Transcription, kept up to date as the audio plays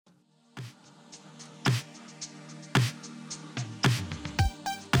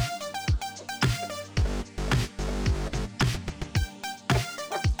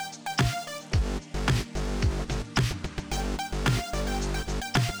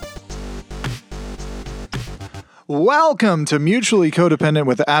Welcome to Mutually CoDopendent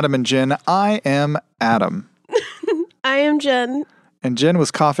with Adam and Jen. I am Adam. I am Jen. And Jen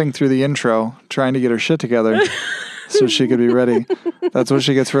was coughing through the intro, trying to get her shit together so she could be ready. That's what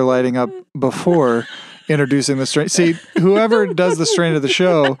she gets for lighting up before introducing the strain. See, whoever does the strain of the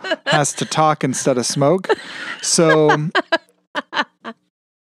show has to talk instead of smoke. So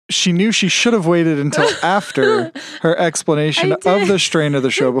she knew she should have waited until after her explanation of the strain of the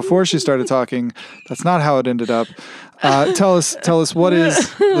show before she started talking. That's not how it ended up. Tell us what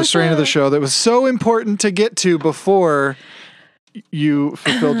is the strain of the show that was so important to get to before you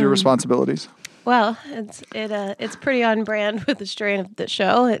fulfilled your responsibilities. Well, it's pretty on brand with the strain of the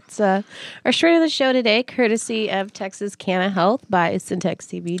show. It's our strain of the show today, courtesy of Texas Canna Health by Syntex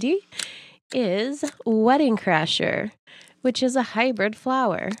CBD, is Wedding Crasher, which is a hybrid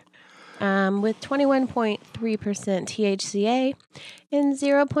flower with 21.3% THCA and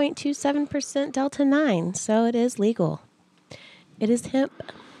 0.27% Delta 9. So it is legal. It is hemp.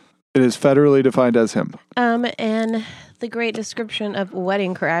 It is federally defined as hemp. And the great description of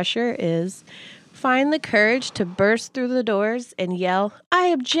Wedding Crasher is: find the courage to burst through the doors and yell, "I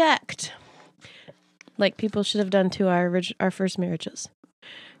object," like people should have done to our first marriages.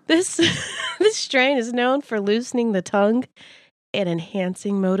 This strain is known for loosening the tongue and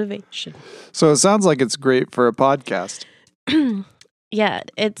enhancing motivation. So it sounds like it's great for a podcast. Yeah,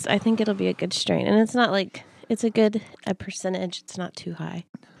 I think it'll be a good strain, and it's not like it's a percentage. It's not too high.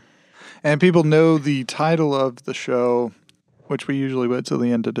 And people know the title of the show, which we usually wait till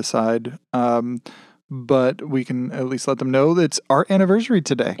the end to decide. But we can at least let them know that it's our anniversary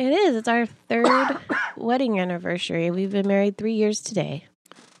today. It is. It's our third wedding anniversary. We've been married 3 years today.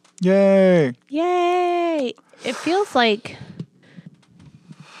 Yay! Yay! It feels like...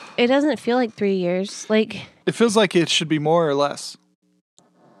 It doesn't feel like 3 years. Like... It feels like it should be more or less.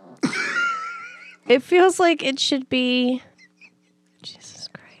 It feels like it should be... Jesus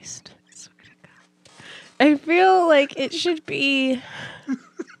Christ. I feel like it should be...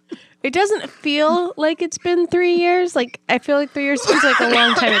 It doesn't feel like it's been 3 years. Like, I feel like 3 years feels like a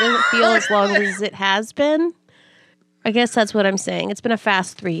long time. It doesn't feel as long as it has been. I guess that's what I'm saying. It's been a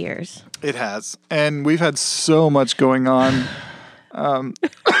fast 3 years. It has. And we've had so much going on.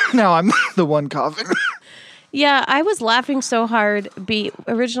 Now I'm the one coughing. Yeah, I was laughing so hard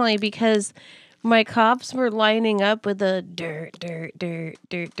originally because my coughs were lining up with the dirt, dirt, dirt,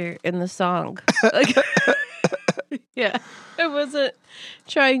 dirt, dirt in the song. Like, yeah, I wasn't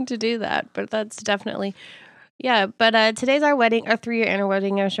trying to do that, but that's definitely... Yeah, but today's our 3-year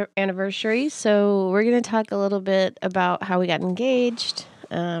wedding anniversary, so we're going to talk a little bit about how we got engaged.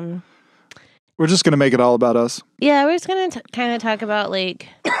 We're just going to make it all about us. Yeah, we're just going to kind of talk about, like,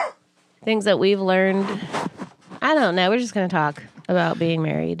 things that we've learned. I don't know. We're just going to talk about being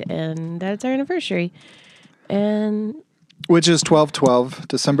married, and that's our anniversary. And which is 12/12,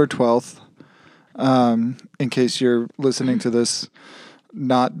 December 12th, in case you're listening to this,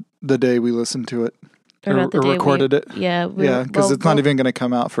 not the day we listened to it. Or recorded it. Yeah. Because it's not even going to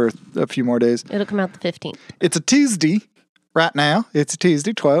come out for a few more days. It'll come out the 15th. It's a Tuesday right now. It's a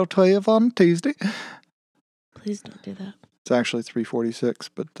Tuesday, 12/12 on Tuesday. Please don't do that. It's actually 3:46,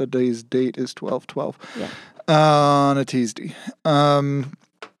 but the day's date is 12/12. Yeah. On a Tuesday. And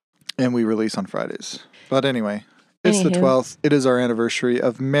we release on Fridays. But anyway, it's the 12th. It is our anniversary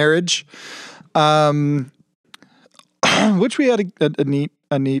of marriage. Which we had a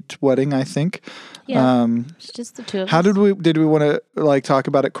neat wedding, I think. Yeah, it's just the two of us. How did we want to talk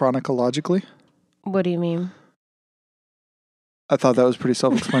about it chronologically? What do you mean? I thought that was pretty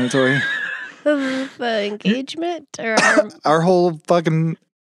self-explanatory. The engagement or our whole fucking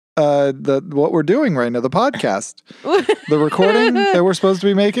what we're doing right now, the podcast, the recording that we're supposed to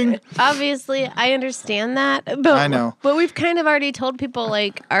be making. Obviously, I understand that, but I know. But we've kind of already told people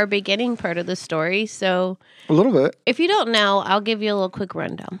like our beginning part of the story, so a little bit. If you don't know, I'll give you a little quick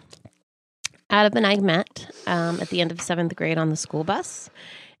rundown. Adam and I met at the end of 7th grade on the school bus.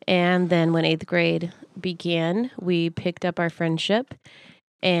 And then when 8th grade began, we picked up our friendship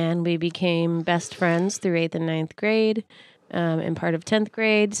and we became best friends through 8th and 9th grade. And part of 10th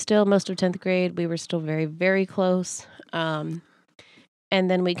grade, most of 10th grade, we were still very, very close. And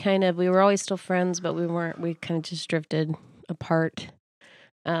then we were always still friends, but we kind of just drifted apart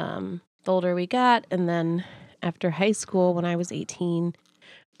the older we got. And then after high school, when I was 18,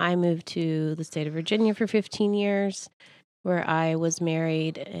 I moved to the state of Virginia for 15 years, where I was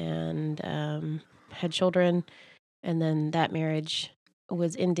married and had children. And then that marriage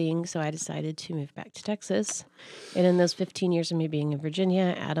was ending, so I decided to move back to Texas. And in those 15 years of me being in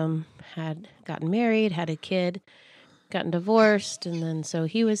Virginia, Adam had gotten married, had a kid, gotten divorced, and then so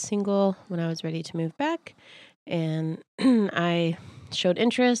he was single when I was ready to move back. and I showed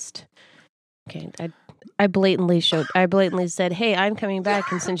interest. Okay, I blatantly said, hey, I'm coming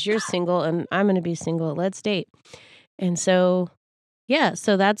back, and since you're single and I'm going to be single, let's date. And so, yeah,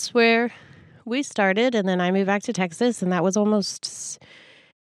 so that's where we started, and then I moved back to Texas, and that was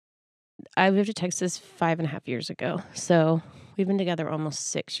I moved to Texas 5.5 years ago. So we've been together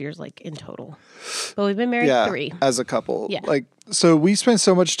almost 6 years, like in total. But we've been married 3. As a couple. Yeah. Like, so we spent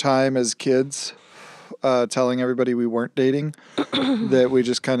so much time as kids telling everybody we weren't dating that we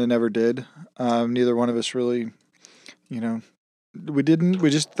just kind of never did. Neither one of us really, we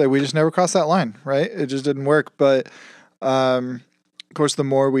just never crossed that line, right? It just didn't work. But, of course, the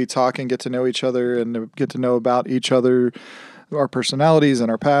more we talk and get to know each other and get to know about each other, our personalities and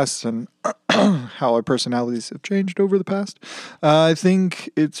our past and how our personalities have changed over the past, I think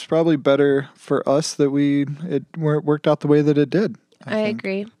it's probably better for us that it worked out the way that it did. I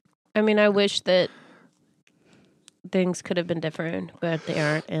agree. I mean, I wish that things could have been different, but they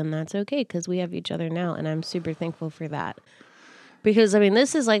aren't, and that's okay because we have each other now, and I'm super thankful for that. Because, I mean,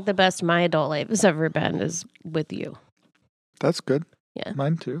 this is like the best my adult life has ever been is with you. That's good. Yeah.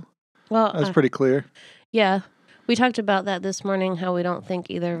 Mine too. Well, that's pretty clear. Yeah. We talked about that this morning, how we don't think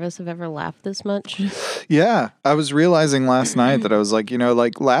either of us have ever laughed this much. Yeah. I was realizing last night that I was like,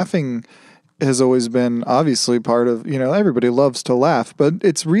 laughing has always been obviously part of, everybody loves to laugh, but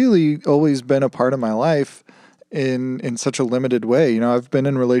it's really always been a part of my life in such a limited way. I've been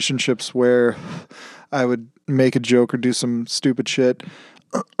in relationships where I would make a joke or do some stupid shit.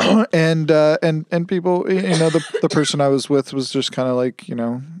 and people, the person I was with was just kind of like,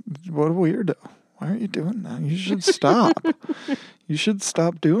 what a weirdo. Why are you doing that? You should stop. You should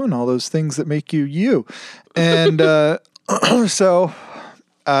stop doing all those things that make you you. And so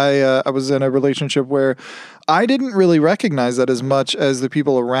I was in a relationship where I didn't really recognize that as much as the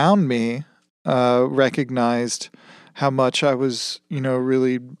people around me recognized how much I was,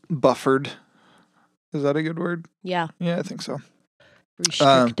 really buffered. Is that a good word? Yeah. Yeah, I think so.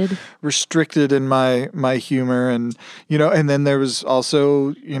 Restricted in my humor, and and then there was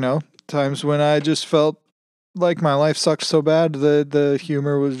also times when I just felt like my life sucked so bad the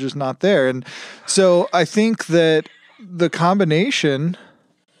humor was just not there. And so I think that the combination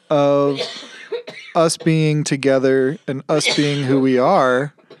of us being together and us being who we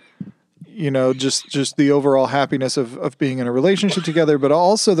are, just the overall happiness of being in a relationship together, but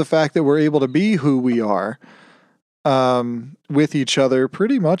also the fact that we're able to be who we are with each other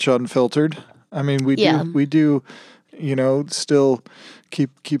pretty much unfiltered. I mean, we do, still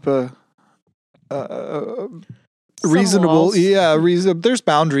keep a reasonable, there's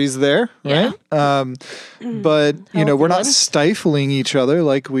boundaries there, right? But we're not stifling each other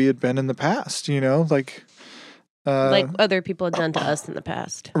like we had been in the past, like other people had done to us in the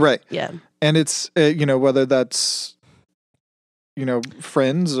past. Right. Yeah. And it's, whether that's,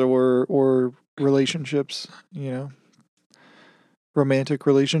 friends or relationships, romantic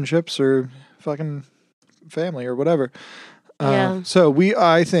relationships or fucking family or whatever. So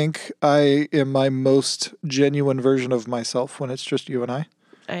I think I am my most genuine version of myself when it's just you and I.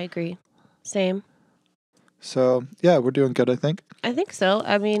 I agree. Same. So yeah, we're doing good, I think. I think so.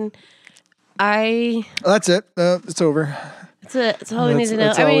 I mean, That's it. It's over. That's all we need to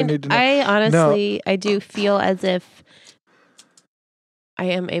know. I honestly, I do feel as if I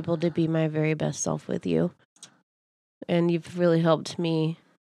am able to be my very best self with you. And you've really helped me.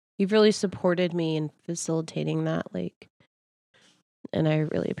 You've really supported me in facilitating that, and I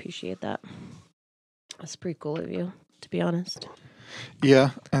really appreciate that. That's pretty cool of you, to be honest.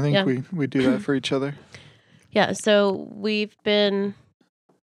 Yeah, I think we do that for each other. Yeah, so we've been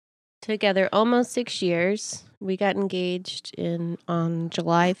together almost 6 years. We got engaged on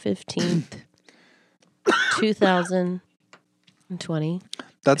July 15th, 2020.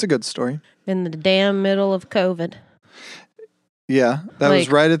 That's a good story. In the damn middle of COVID. Yeah, that was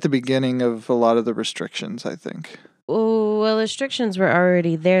right at the beginning of a lot of the restrictions, I think. Oh, well, restrictions were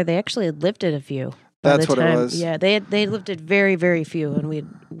already there. They actually had lifted a few. That's what it was. Yeah, they lifted very, very few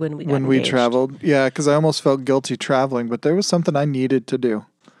when we traveled. Yeah, because I almost felt guilty traveling, but there was something I needed to do.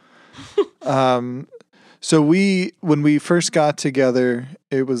 So when we first got together,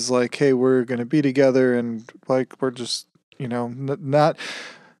 it was like, hey, we're going to be together, and we're just, not.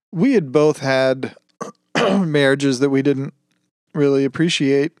 We had both had marriages that we didn't really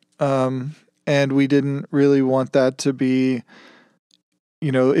appreciate, and we didn't really want that to be,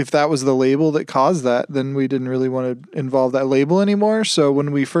 if that was the label that caused that, then we didn't really want to involve that label anymore. So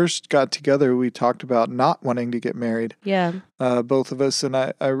when we first got together, we talked about not wanting to get married. Yeah. Both of us, and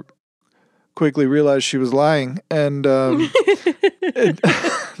I quickly realized she was lying, and that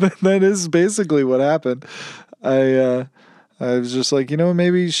is basically what happened. I was just like,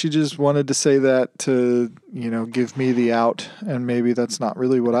 maybe she just wanted to say that to, give me the out, and maybe that's not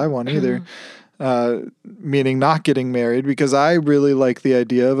really what I want either. Meaning not getting married, because I really like the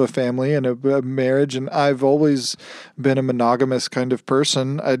idea of a family and a marriage, and I've always been a monogamous kind of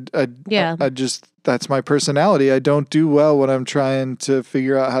person. I just, that's my personality. I don't do well when I'm trying to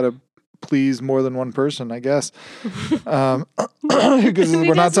figure out how to please more than one person, I guess. Because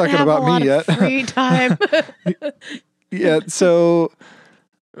we're not talking about me yet. Free time. Yeah. So,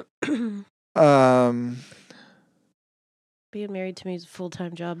 being married to me is a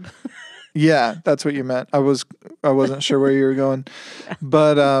full-time job. Yeah, that's what you meant. I wasn't sure where you were going. Yeah.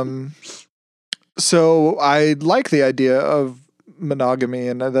 But so I like the idea of monogamy,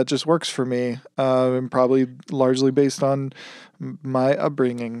 and that just works for me. And probably largely based on my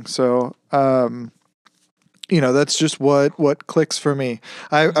upbringing. So that's just what clicks for me.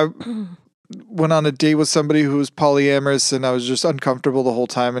 I went on a date with somebody who was polyamorous, and I was just uncomfortable the whole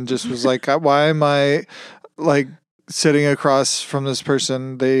time, and just was like, why am I like sitting across from this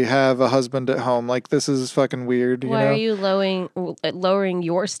person? They have a husband at home. Like, this is fucking weird. Why are you lowering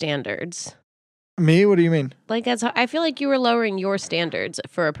your standards? Me? What do you mean? Like, I feel like you were lowering your standards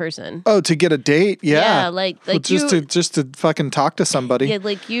for a person. Oh, to get a date? Yeah. Like well, just to fucking talk to somebody. Yeah,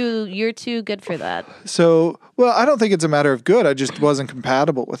 like you're too good for that. So, well, I don't think it's a matter of good. I just wasn't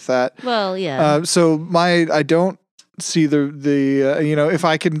compatible with that. Well, yeah. So I don't see the if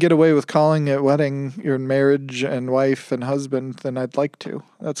I can get away with calling it wedding, your marriage and wife and husband, then I'd like to.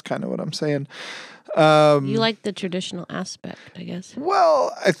 That's kind of what I'm saying. You like the traditional aspect, I guess.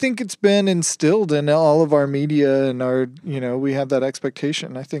 Well, I think it's been instilled in all of our media, and our, we have that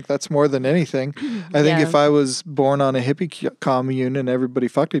expectation. I think that's more than anything. I think if I was born on a hippie commune and everybody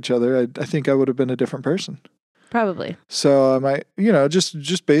fucked each other, I think I would have been a different person. Probably. So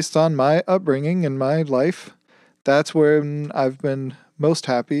just based on my upbringing and my life, that's where I've been most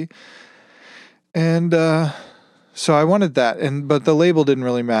happy. And so I wanted that, but the label didn't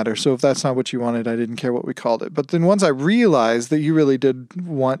really matter. So if that's not what you wanted, I didn't care what we called it. But then once I realized that you really did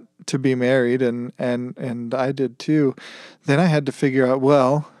want to be married, and I did too, then I had to figure out,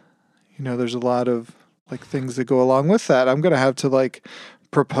 well, there's a lot of like things that go along with that. I'm going to have to like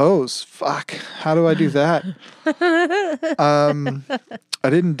propose. Fuck. How do I do that? I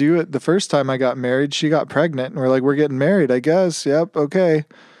didn't do it the first time I got married. She got pregnant, and we're like, we're getting married, I guess. Yep. Okay.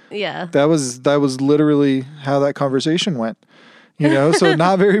 Yeah. That was literally how that conversation went, so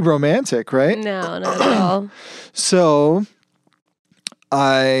not very romantic, right? No, not at all. So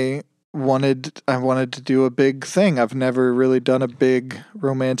I wanted to do a big thing. I've never really done a big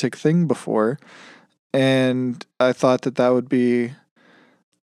romantic thing before. And I thought that would be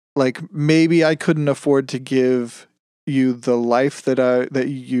like, maybe I couldn't afford to give you the life that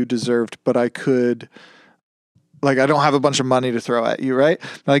you deserved, but I could. Like, I don't have a bunch of money to throw at you, right?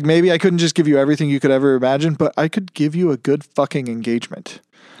 Like, maybe I couldn't just give you everything you could ever imagine, but I could give you a good fucking engagement.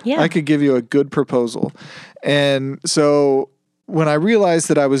 Yeah. I could give you a good proposal. And so when I realized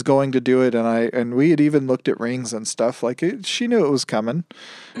that I was going to do it, and we had even looked at rings and stuff, like she knew it was coming.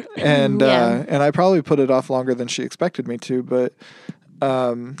 And and I probably put it off longer than she expected me to, but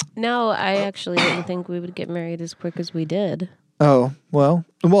no, I actually didn't think we would get married as quick as we did. Oh, well,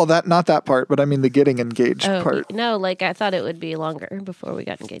 that, not that part, but I mean the getting engaged part. No, like I thought it would be longer before we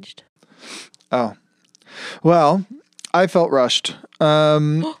got engaged. Oh, well, I felt rushed.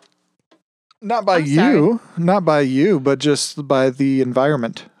 Not by you, but just by the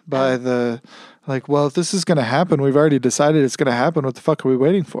environment, by the, like, well, if this is going to happen, we've already decided it's going to happen. What the fuck are we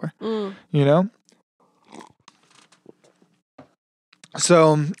waiting for?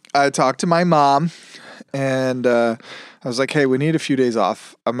 So I talked to my mom, and I was like, hey, we need a few days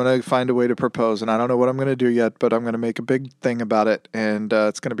off. I'm going to find a way to propose, and I don't know what I'm going to do yet, but I'm going to make a big thing about it, and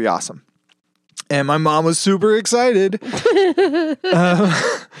it's going to be awesome. And my mom was super excited.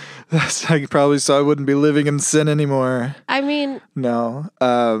 I probably saw I wouldn't be living in sin anymore. I mean... No.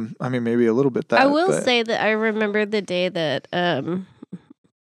 I mean, maybe a little bit that. I will say that I remember the day that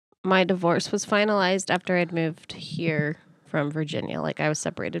my divorce was finalized after I'd moved here from Virginia. Like, I was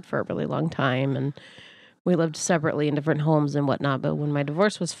separated for a really long time, and we lived separately in different homes and whatnot. But when my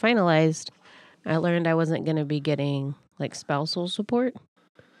divorce was finalized, I learned I wasn't going to be getting like spousal support.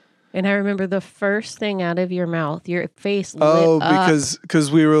 And I remember the first thing out of your mouth, your face lit up.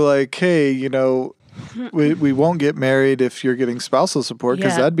 Because we were like, hey, we won't get married if you're getting spousal support,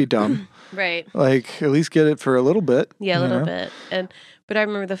 because that'd be dumb. Right. Like, at least get it for a little bit. Yeah, a little bit. But I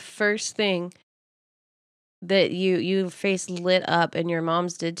remember the first thing that you face lit up, and your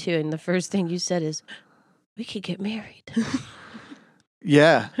mom's did too. And the first thing you said is, we could get married.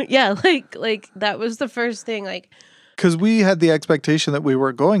 Yeah. Yeah, like that was the first thing. Like, because we had the expectation that we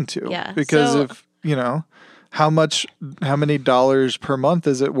were going to. Yeah, Because so- if, how many dollars per month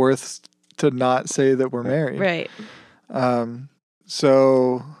is it worth to not say that we're married? right.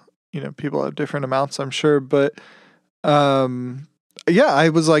 So, people have different amounts, I'm sure. But, yeah, I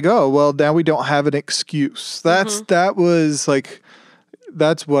was like, oh, well, now we don't have an excuse. That was like,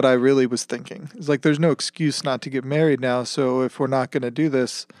 that's what I really was thinking. It's like, there's no excuse not to get married now. So if we're not going to do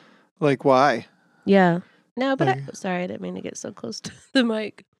this, like, why? Yeah. No, but Like- sorry, I didn't mean to get so close to the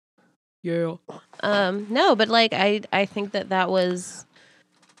mic. Yeah. No, but like I think that was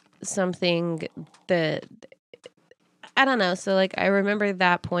something that I don't know. So like I remember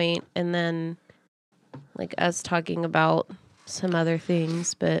that point, and then like us talking about some other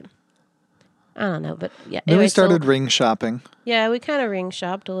things, but I don't know. But yeah. Then anyway, we started so, ring shopping. yeah, we kind of ring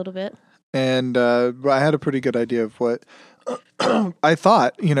shopped a little bit. And I had a pretty good idea of what I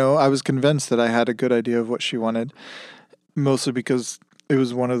thought. I was convinced that I had a good idea of what she wanted, mostly because it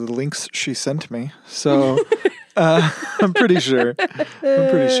was one of the links she sent me. So I'm pretty sure.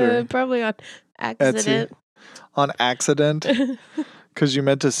 Probably on accident. Etsy. On accident? Because you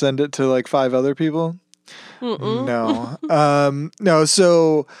meant to send it to like 5 other people? Mm-mm. No. No.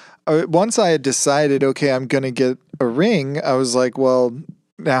 So once I had decided, okay, I'm going to get a ring, I was like, well,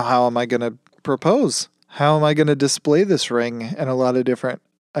 now how am I going to propose? How am I going to display this ring? And a lot of different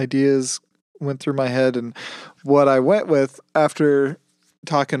ideas went through my head. And what I went with after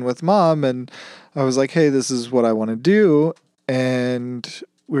talking with Mom, and I was like, hey, this is what I want to do. And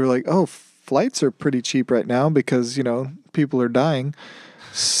we were like, oh, flights are pretty cheap right now because, people are dying.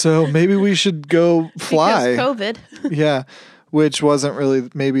 So maybe we should go fly. Because COVID. Yeah, which wasn't really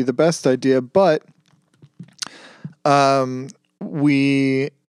maybe the best idea, but we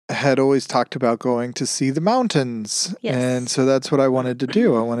had always talked about going to see the mountains. Yes. And so that's what I wanted to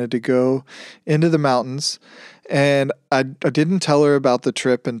do. I wanted to go into the mountains. And I didn't tell her about the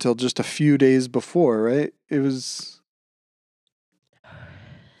trip until just a few days before, right? It was...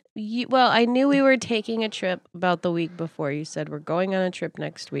 Well, I knew we were taking a trip about the week before. You said we're going on a trip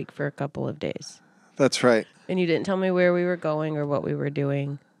next week for a couple of days. That's right. And you didn't tell me where we were going or what we were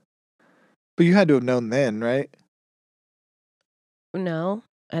doing. But you had to have known then, right? No,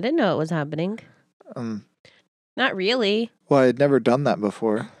 I didn't know it was happening. Not really. Well, I had never done that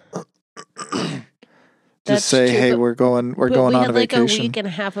before. That's Just say, true, hey, but- we're going we on had a like vacation. a week and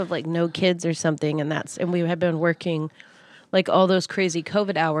a half of like no kids or something, and we had been working like all those crazy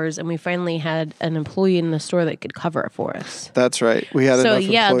COVID hours, and we finally had an employee in the store that could cover it for us. That's right. We had So enough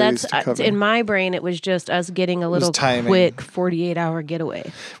yeah, employees that's to cover. in my brain. It was just us getting a little timing. quick 48-hour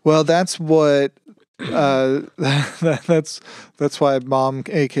getaway. Well, that's what. That's why Mom,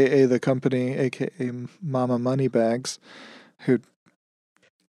 aka the company, aka Mama Moneybags, who.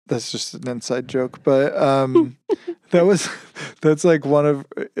 That's just an inside joke, but that's like one of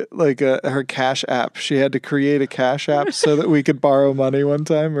like her cash app. She had to create a cash app so that we could borrow money one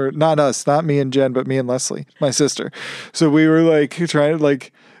time, or not us, not me and Jen, but me and Leslie, my sister. So we were like trying to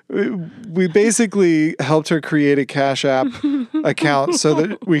like. We basically helped her create a Cash App account so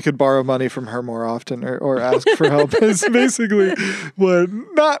that we could borrow money from her more often or ask for help. It's basically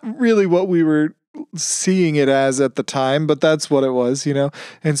not really what we were seeing it as at the time, but that's what it was,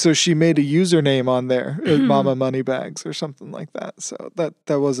 And so she made a username on there, Mama Moneybags or something like that. So that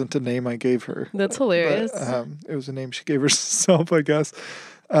wasn't a name I gave her. That's hilarious. But, it was a name she gave herself, I guess.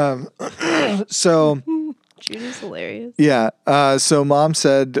 So... Judy's hilarious. Yeah. So Mom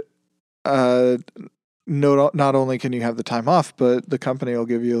said, no, not only can you have the time off, but the company will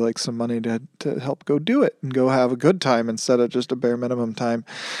give you like some money to help go do it and go have a good time instead of just a bare minimum time.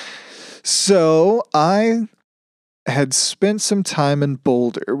 So I had spent some time in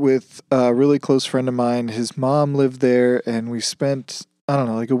Boulder with a really close friend of mine. His mom lived there, and we spent, I don't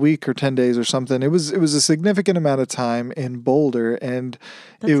know, like a week or 10 days or something. It was a significant amount of time in Boulder, and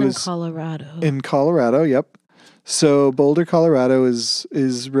That's it was in Colorado. in Colorado. Yep. So Boulder, Colorado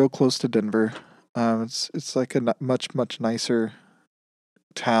is real close to Denver. It's like a much nicer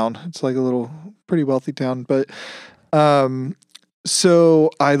town. It's like a little pretty wealthy town, but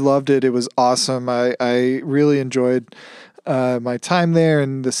so I loved it. It was awesome. I really enjoyed my time there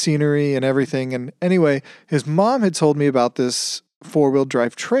and the scenery and everything. And anyway, his mom had told me about this 4-wheel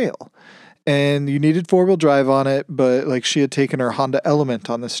drive trail. And you needed 4-wheel drive on it, but like she had taken her Honda Element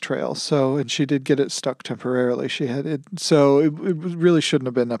on this trail. So, and she did get it stuck temporarily. She had it. So it really shouldn't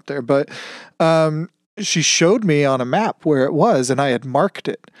have been up there. But she showed me on a map where it was, and I had marked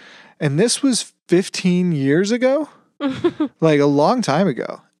it. And this was 15 years ago, like a long time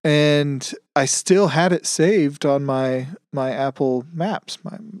ago. And I still had it saved on my Apple Maps.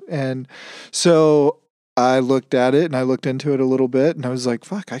 And so I looked at it and I looked into it a little bit and I was like,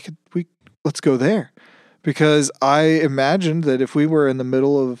 fuck, let's go there. Because I imagined that if we were in the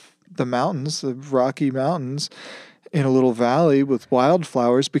middle of the mountains, the Rocky Mountains, in a little valley with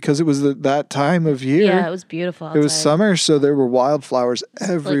wildflowers, because it was that time of year. Yeah, it was beautiful outside. It was summer, so there were wildflowers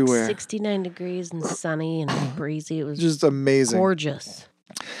everywhere. Like 69 degrees and sunny and breezy. It was just amazing. Gorgeous.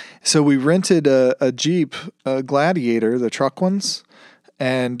 So we rented a Jeep, a Gladiator, the truck ones.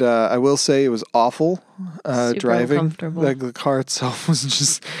 And I will say it was awful driving. The car itself was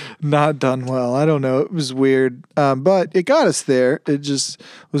just not done well. I don't know. It was weird. But it got us there. It just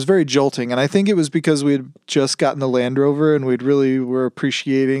was very jolting. And I think it was because we had just gotten the Land Rover and were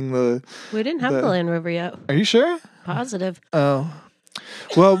appreciating the... We didn't have the Land Rover yet. Are you sure? Positive. Oh.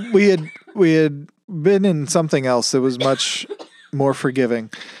 Well, we had been in something else that was much more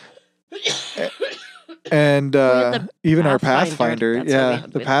forgiving. And even our Pathfinder,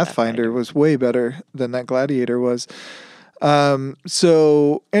 the Pathfinder was way better than that Gladiator was.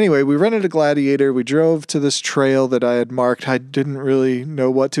 So anyway, we rented a Gladiator. We drove to this trail that I had marked. I didn't really know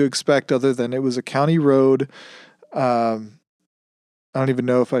what to expect other than it was a county road. I don't even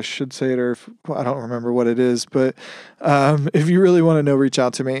know if I should say it or I don't remember what it is. But if you really want to know, reach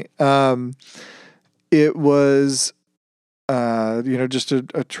out to me. It was... just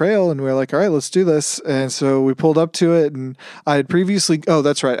a trail, and we were like, all right, let's do this. And so we pulled up to it, and I had previously,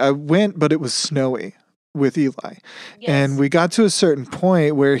 that's right, I went, but it was snowy with Eli. Yes. And we got to a certain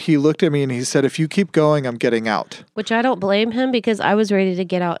point where he looked at me and he said, if you keep going, I'm getting out. Which I don't blame him because I was ready to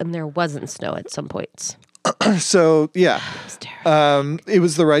get out and there wasn't snow at some points. So, yeah, it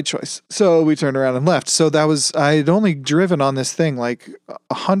was the right choice. So we turned around and left. So I had only driven on this thing like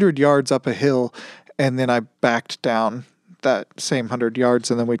 100 yards up a hill, and then I backed down that same 100 yards,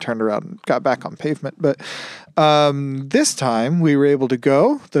 and then we turned around and got back on pavement. But this time we were able to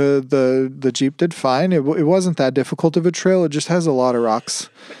go. The Jeep did fine. It wasn't that difficult of a trail. It just has a lot of rocks,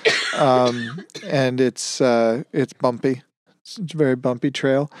 and it's bumpy. It's a very bumpy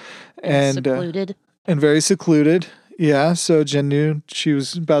trail, and secluded, and very secluded. Yeah. So Jen knew she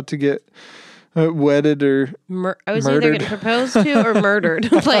was about to get wedded or I was murdered. Either getting proposed to or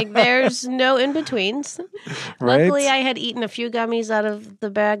murdered. Like, there's no in-betweens. Right? Luckily, I had eaten a few gummies out of the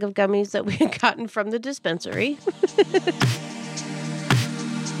bag of gummies that we had gotten from the dispensary.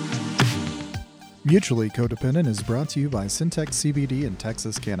 Mutually CoDopendent is brought to you by Syntex CBD and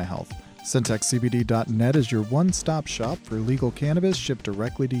Texas Canna Health. SyntexCBD.net is your one-stop shop for legal cannabis shipped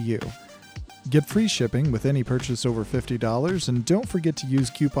directly to you. Get free shipping with any purchase over $50, and don't forget to use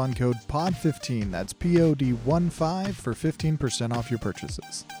coupon code POD15, that's POD15, for 15% off your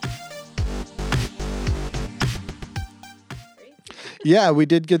purchases. Yeah, we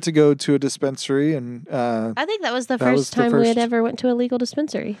did get to go to a dispensary, and I think that was the first time we had ever went to a legal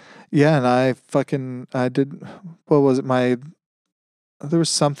dispensary. Yeah, and I did, what was it, there was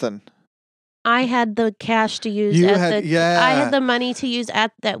something. I had the cash to use I had the money to use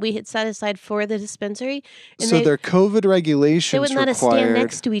that we had set aside for the dispensary. And so their COVID regulations they wouldn't let us stand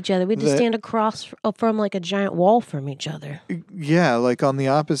next to each other. We had to stand across from like a giant wall from each other. Yeah, like on the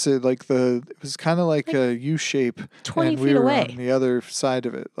opposite, like it was kind of like a U shape. 20 and feet we were away. On the other side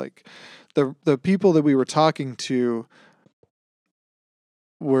of it. Like the people that we were talking to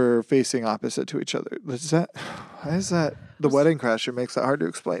were facing opposite to each other. Why is that? The wedding crasher makes that hard to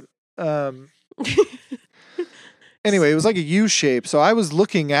explain. Anyway, it was like a U shape. So I was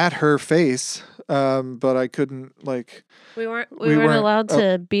looking at her face, but I couldn't we weren't allowed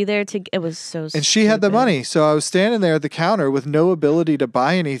to be there it was so And she had the money. So I was standing there at the counter with no ability to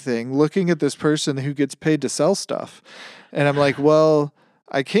buy anything, looking at this person who gets paid to sell stuff. And I'm like, well,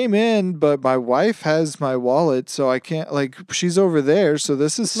 I came in, but my wife has my wallet, so I can't, she's over there. So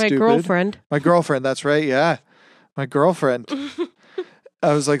this is stupid. My girlfriend, that's right. Yeah. My girlfriend.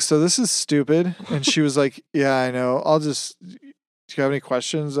 I was like, so this is stupid. And she was like, yeah, I know. Do you have any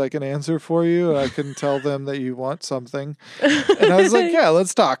questions I can answer for you? I can tell them that you want something. And I was like, yeah,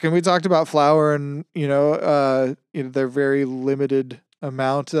 let's talk. And we talked about flour and, their very limited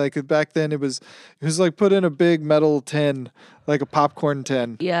amount. Like back then it was like put in a big metal tin, like a popcorn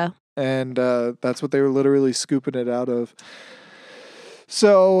tin. Yeah. And that's what they were literally scooping it out of.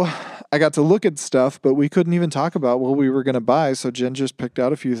 So I got to look at stuff, but we couldn't even talk about what we were going to buy. So Jen just picked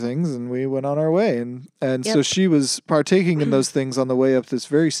out a few things and we went on our way. And so she was partaking in those things on the way up this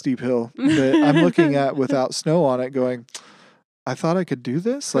very steep hill that I'm looking at without snow on it going, I thought I could do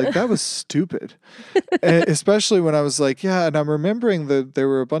this. Like, that was stupid. Especially when I was like, yeah. And I'm remembering that there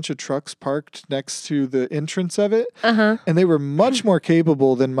were a bunch of trucks parked next to the entrance of it. Uh-huh. And they were much more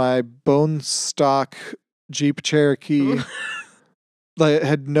capable than my bone stock Jeep Cherokee. Like, it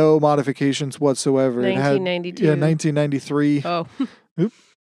had no modifications whatsoever. 1992. It had, 1993. Oh. Oop.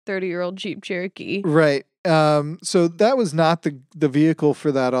 30-year-old Jeep Cherokee. Right. So that was not the vehicle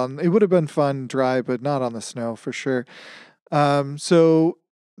for that. It would have been fun dry, but not on the snow for sure. So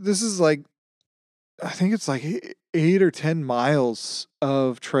this is like, I think it's like 8 or 10 miles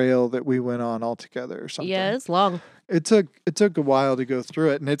of trail that we went on all together or something. Yeah, it's long. It took a while to go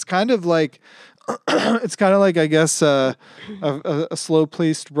through it, and it's kind of like I guess a slow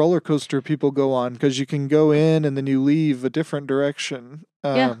paced roller coaster people go on, because you can go in and then you leave a different direction.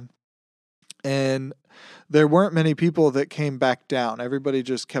 Yeah. And there weren't many people that came back down. Everybody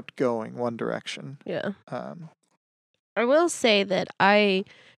just kept going one direction. Yeah. I will say that I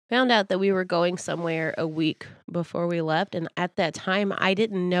found out that we were going somewhere a week before we left, and at that time I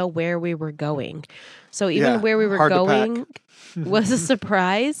didn't know where we were going. So even where we were going was a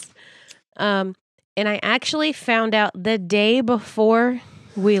surprise. And I actually found out the day before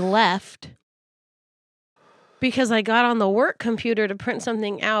we left, because I got on the work computer to print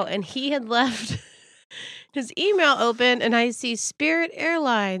something out, and he had left his email open, and I see Spirit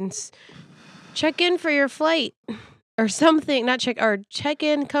Airlines, check in for your flight or something. Check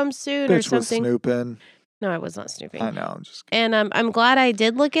in, come soon. Bitch or something. Was snooping. No, I was not snooping. I know. I'm just kidding. And I'm glad I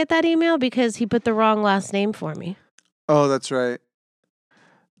did look at that email, because he put the wrong last name for me. Oh, that's right.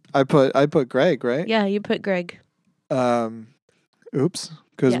 I put Greg, right? Yeah, you put Greg. Oops,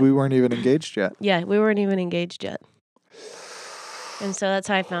 because we weren't even engaged yet. Yeah, we weren't even engaged yet. And so that's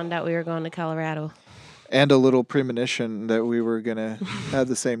how I found out we were going to Colorado. And a little premonition that we were going to have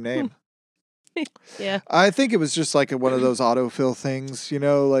the same name. Yeah. I think it was just like one of those autofill things,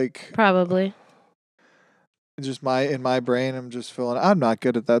 like... Probably. Just in my brain, I'm just feeling, I'm not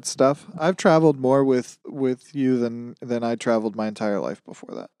good at that stuff. I've traveled more with you than I traveled my entire life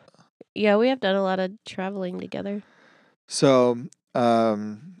before that. Yeah, we have done a lot of traveling together. So,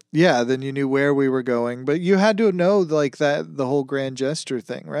 then you knew where we were going, but you had to know like that, the whole grand gesture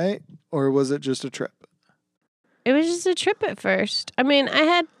thing, right? Or was it just a trip? It was just a trip at first. I mean, I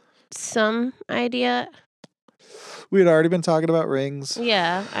had some idea. We had already been talking about rings.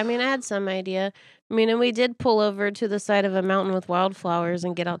 Yeah, I mean, I had some idea. I mean, and we did pull over to the side of a mountain with wildflowers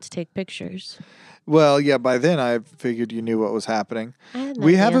and get out to take pictures. Well, yeah, by then I figured you knew what was happening.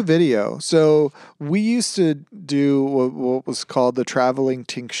 We have a video. So we used to do what was called the traveling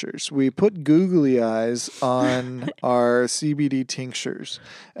tinctures. We put googly eyes on our CBD tinctures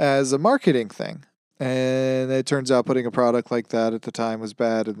as a marketing thing. And it turns out putting a product like that at the time was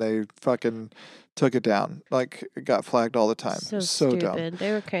bad, and they fucking took it down. Like, it got flagged all the time. So stupid. Dumb.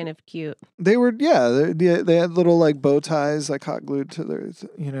 They were kind of cute. They were, they had little like bow ties like hot glued to their,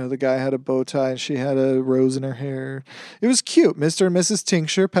 the guy had a bow tie and she had a rose in her hair. It was cute. Mr. and Mrs.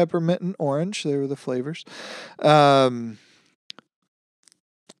 Tincture, peppermint and orange. They were the flavors. So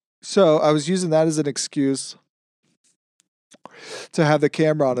I was using that as an excuse to have the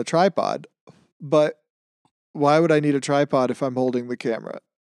camera on a tripod. But why would I need a tripod if I'm holding the camera?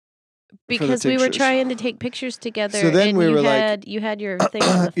 Because we were trying to take pictures together. So then and you had your thing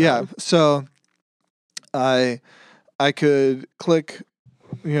on the phone. Yeah. So I could click,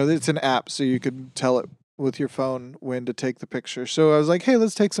 it's an app, so you could tell it with your phone when to take the picture. So I was like, hey,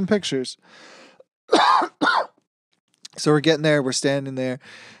 let's take some pictures. So we're getting there, we're standing there,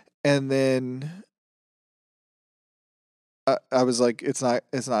 and then I was like, it's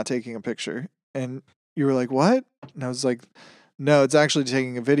not taking a picture. And you were like, what? And I was like, no, it's actually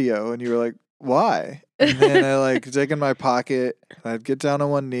taking a video. And you were like, why? And then I like dig in my pocket, and I'd get down on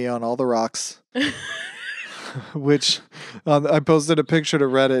one knee on all the rocks, which I posted a picture to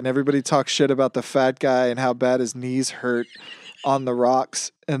Reddit, and everybody talked shit about the fat guy and how bad his knees hurt on the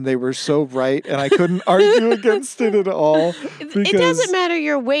rocks. And they were so right. And I couldn't argue against it at all. It doesn't matter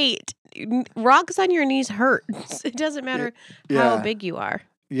your weight. Rocks on your knees hurt. It doesn't matter how big you are.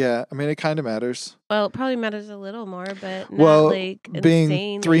 Yeah, I mean, it kind of matters. Well, it probably matters a little more, but not like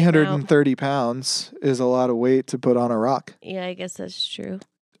being 330 pounds is a lot of weight to put on a rock. Yeah, I guess that's true.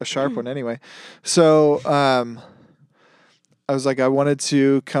 A sharp one anyway. So I was like, I wanted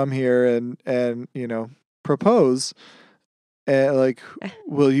to come here and propose. And like,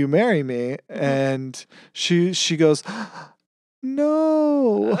 will you marry me? And she goes,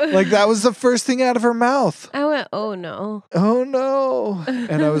 no. Like, that was the first thing out of her mouth. I went, oh no. Oh no.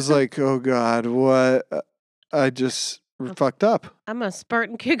 And I was like, oh God, what? I just fucked up. I'm a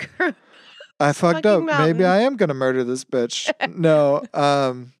Spartan kicker. I fucked up. Mountain. Maybe I am going to murder this bitch. No.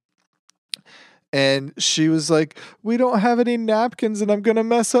 And she was like, we don't have any napkins and I'm going to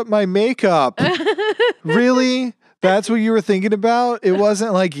mess up my makeup. Really? That's what you were thinking about? It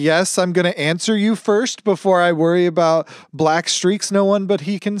wasn't like, yes, I'm going to answer you first before I worry about black streaks no one but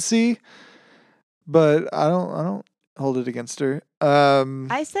he can see. But I don't hold it against her.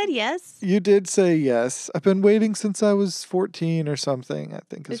 I said yes. You did say yes. I've been waiting since I was 14 or something, I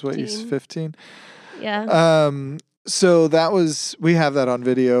think 15. is what you said. 15. Yeah. So we have that on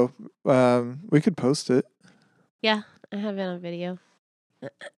video. We could post it. Yeah, I have it on video.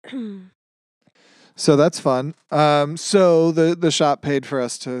 So that's fun. So the shop paid for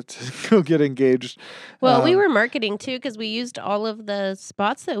us to go get engaged. Well, we were marketing too because we used all of the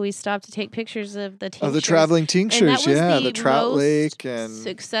spots that we stopped to take pictures of the tinctures. Of the traveling tinctures, and that was the Trout most Lake and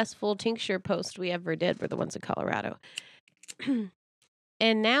successful tincture post we ever did were the ones in Colorado.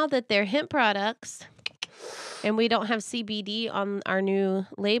 And now that they're hemp products and we don't have CBD on our new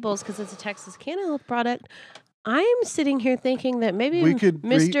labels because it's a Texas Canna product, I'm sitting here thinking that maybe we could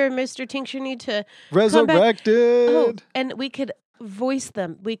Mr. Tincture need to resurrected. Oh, and we could voice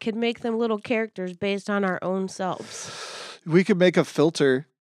them. We could make them little characters based on our own selves. We could make a filter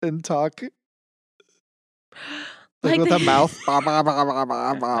and talk like with a mouth.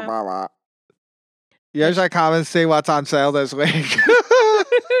 Here's our comments. See what's on sale this week.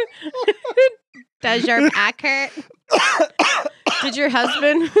 Does your back hurt? Did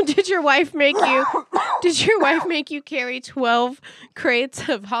your wife make you carry 12 crates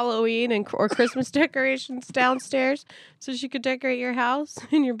of Halloween or Christmas decorations downstairs so she could decorate your house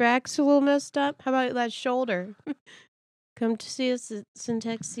and your back's a little messed up? How about that shoulder? Come to see us at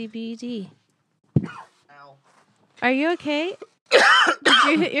Syntex CBD. Ow. Are you okay? Did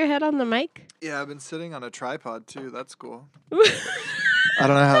you hit your head on the mic? Yeah, I've been sitting on a tripod too. That's cool. I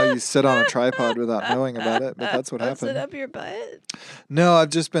don't know how you sit on a tripod without knowing about it, but that's what happened. Sit up your butt? No, I've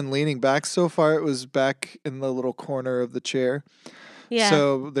just been leaning back. So far, it was back in the little corner of the chair. Yeah.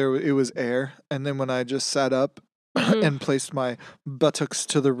 So it was air. And then when I just sat up and placed my buttocks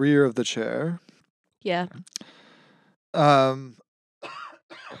to the rear of the chair. Yeah.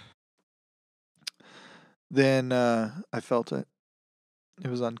 Then I felt it. It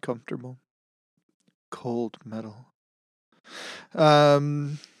was uncomfortable. Cold metal.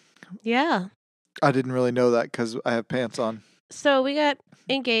 Yeah. I didn't really know that because I have pants on. So we got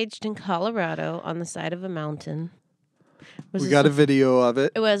engaged in Colorado on the side of a mountain. We got a video of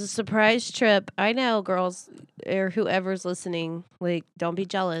it. It was a surprise trip. I know, girls, or whoever's listening, like, don't be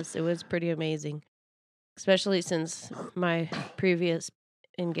jealous. It was pretty amazing. Especially since my previous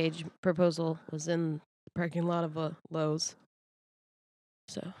engagement proposal was in the parking lot of a Lowe's.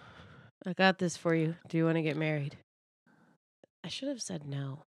 So, I got this for you. Do you want to get married? I should have said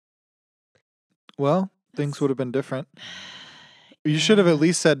no. Well, things would have been different. You should have at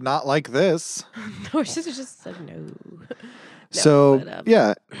least said not like this. No, I should have just said no.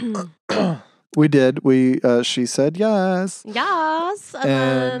 Yeah. We did. She said yes. Yes.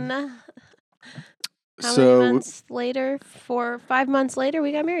 And then how many months later? 5 months later,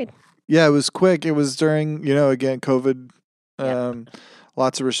 we got married. Yeah, it was quick. It was during, again, COVID,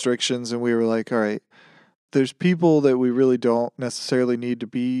 lots of restrictions. And we were like, all right, there's people that we really don't necessarily need to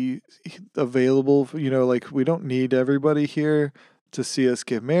be available. Like we don't need everybody here to see us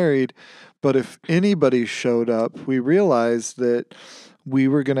get married. But if anybody showed up, we realized that we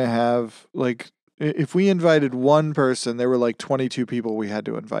were going to have, like, if we invited one person, there were like 22 people we had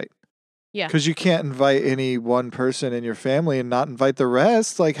to invite. Yeah. Because you can't invite any one person in your family and not invite the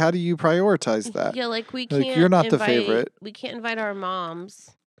rest. Like, how do you prioritize that? Yeah, like we can't. Like, you're not the favorite. We can't invite our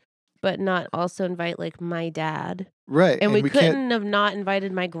moms, but not also invite like my dad. Right. And we couldn't have not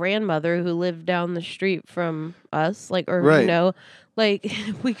invited my grandmother who lived down the street from us. Like, or, right. Like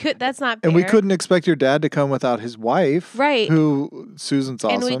we could, that's not fair. And we couldn't expect your dad to come without his wife. Right. Who, Susan's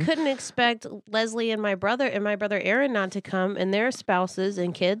awesome. And we couldn't expect Leslie and my brother Aaron not to come and their spouses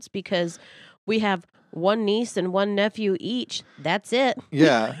and kids because we have one niece and one nephew each. That's it.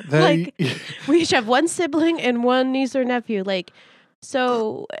 Yeah. Like, we each have one sibling and one niece or nephew. Like,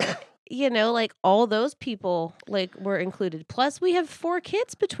 so... like all those people like were included. Plus we have 4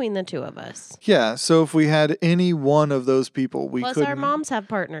 kids between the two of us. Yeah. So if we had any one of those people, we couldn't. Plus our moms have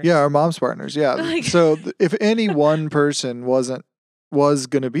partners. Yeah, our moms' partners. Yeah. So if any one person was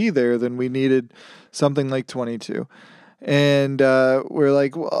going to be there, then we needed something like 22. And we're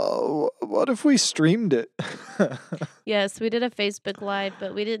like, well, what if we streamed it? Yes, we did a Facebook Live,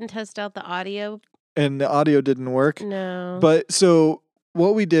 but we didn't test out the audio. And the audio didn't work. No. But so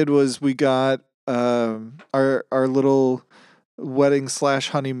what we did was we got our little wedding /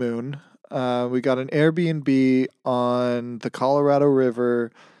 honeymoon We got an Airbnb on the Colorado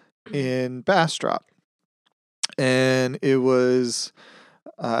River in Bastrop. And it was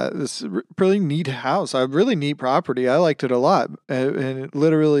this really neat house. A really neat property. I liked it a lot. And it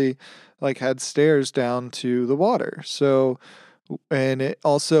literally like had stairs down to the water. So, and it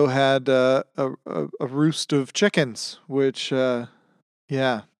also had a roost of chickens, which,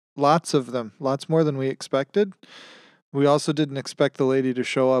 yeah, lots of them, lots more than we expected. We also didn't expect the lady to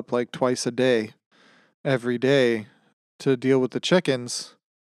show up like twice a day, every day to deal with the chickens.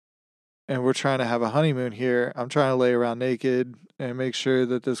 And we're trying to have a honeymoon here. I'm trying to lay around naked and make sure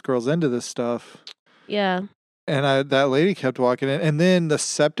that this girl's into this stuff. Yeah. And that lady kept walking in, and then the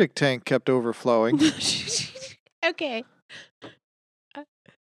septic tank kept overflowing. Okay.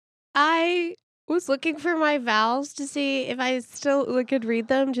 I was looking for my vows to see if I still could read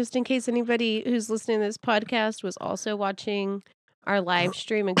them, just in case anybody who's listening to this podcast was also watching our live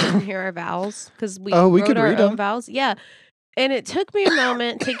stream and couldn't hear our vows because we wrote could our read own them. vows. Yeah. And it took me a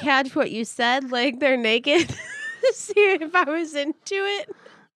moment to catch what you said, like they're naked, to see if I was into it.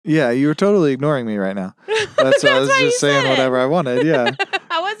 Yeah, you were totally ignoring me right now. That's I was just saying whatever I wanted. Yeah.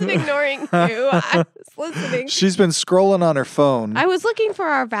 I wasn't ignoring you. I was listening. She's been scrolling on her phone. I was looking for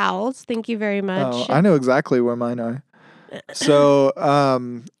our vowels. Thank you very much. Oh, I know exactly where mine are. So,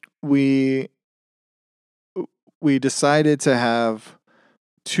 we decided to have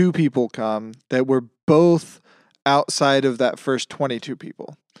 2 people come that were both outside of that first 22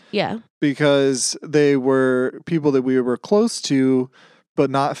 people. Yeah. Because they were people that we were close to, but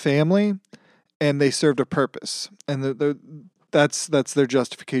not family, and they served a purpose. And that's their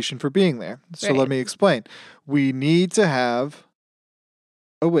justification for being there. So Right. Let me explain. We need to have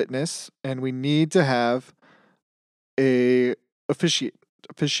a witness, and we need to have a officiator.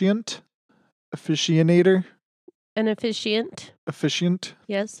 An officiant. Officiant.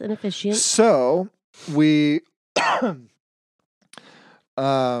 Yes, an officiant. So we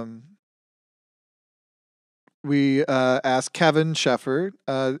we asked Kevin Sheffer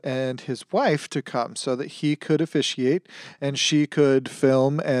and his wife to come so that he could officiate and she could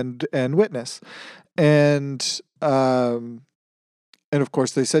film and witness. And of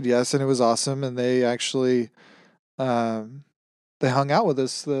course they said yes, and it was awesome. And they actually they hung out with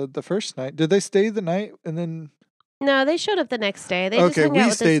us the first night. Did they stay the night and then? No, they showed up the next day. They just hung out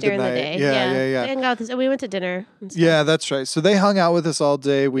with us during the day. Yeah. They hung out with us, and we went to dinner. And stuff. Yeah, that's right. So they hung out with us all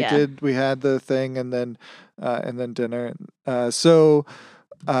day. We Yeah. we had the thing and then dinner. So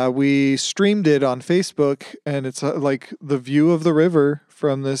we streamed it on Facebook, and it's like the view of the river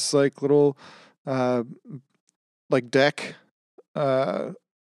from this like little like deck,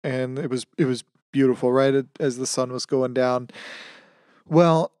 and it was beautiful right as the sun was going down.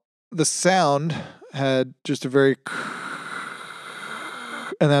 Well, the sound had just a very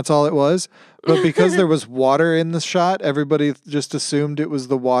and that's all it was. But because there was water in the shot, everybody just assumed it was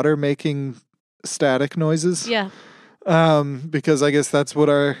the water making static noises. Yeah. Because I guess that's what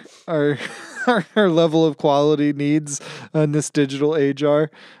our level of quality needs in this digital age are.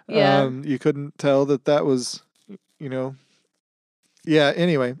 Yeah. You couldn't tell that was, yeah.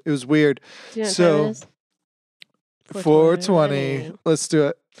 Anyway, it was weird. Do you know what So time it is? 420. Let's do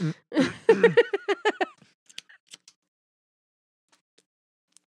it.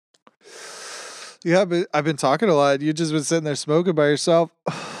 Yeah, but I've been talking a lot. You just been sitting there smoking by yourself.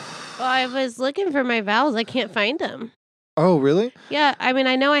 Well, I was looking for my vowels. I can't find them. Oh, really? Yeah, I mean,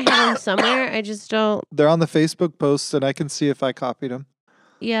 I know I have them somewhere. I just don't. They're on the Facebook posts, and I can see if I copied them.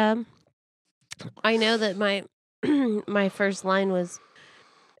 Yeah. I know that my my first line was,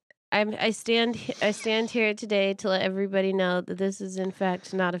 I stand here today to let everybody know that this is in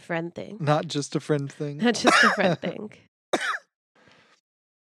fact not a friend thing. Not just a friend thing. Not just a friend thing.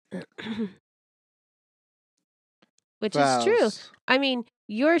 Which is true. I mean,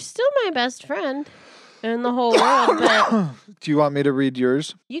 you're still my best friend in the whole world, but Do you want me to read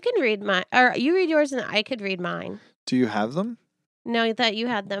yours? you can read mine, or you read yours and I could read mine. Do you have them? No, I thought you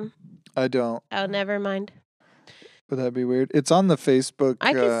had them. I don't. Oh, never mind. But that'd be weird. It's on the Facebook.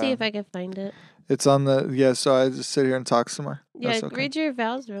 I can see if I can find it. It's on the, so I just sit here and talk some more. Yeah, That's okay. read your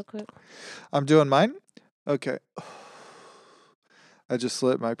vowels real quick. I'm doing mine? Okay. I just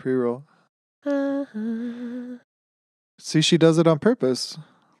lit my pre-roll. See, she does it on purpose.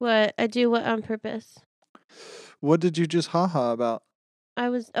 What? I do what on purpose? What did you just ha-ha about? I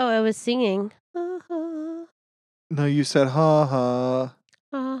was singing. No, you said ha-ha.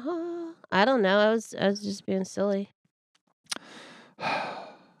 I don't know. I was just being silly.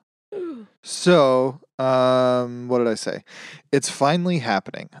 So, what did I say? It's finally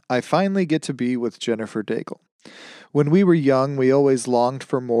happening. I finally get to be with Jennifer Daigle. When we were young, we always longed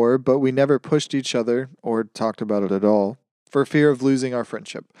for more, but we never pushed each other or talked about it at all for fear of losing our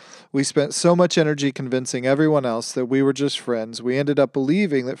friendship. We spent so much energy convincing everyone else that we were just friends, we ended up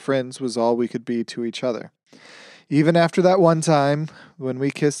believing that friends was all we could be to each other. Even after that one time when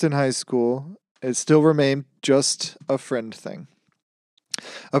we kissed in high school, it still remained just a friend thing.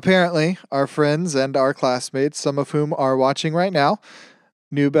 Apparently, our friends and our classmates, some of whom are watching right now,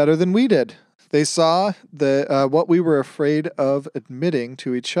 knew better than we did. They saw what we were afraid of admitting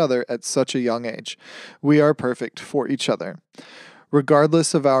to each other at such a young age. We are perfect for each other.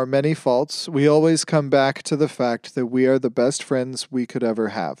 Regardless of our many faults, we always come back to the fact that we are the best friends we could ever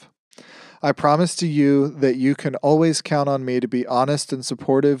have. I promise to you that you can always count on me to be honest and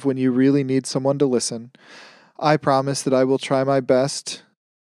supportive when you really need someone to listen. I promise that I will try my best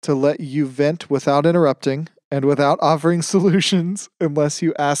to let you vent without interrupting and without offering solutions unless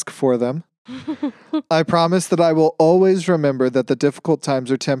you ask for them. I promise that I will always remember that the difficult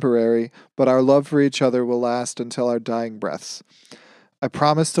times are temporary, but our love for each other will last until our dying breaths. I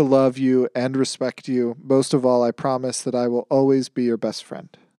promise to love you and respect you. Most of all, I promise that I will always be your best friend.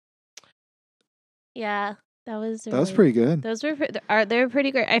 Yeah, that was pretty good. Those were they're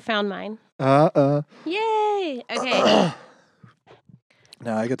pretty great. I found mine. Yay! Okay.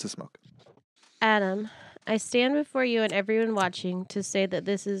 Now I get to smoke. Adam, I stand before you and everyone watching to say that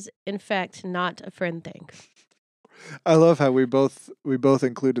this is, in fact, not a friend thing. I love how we both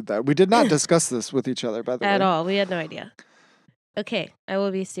included that. We did not discuss this with each other, by the way. At all. We had no idea. Okay, I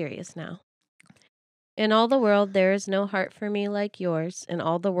will be serious now. In all the world, there is no heart for me like yours. In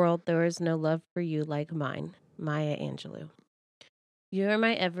all the world, there is no love for you like mine. Maya Angelou. You are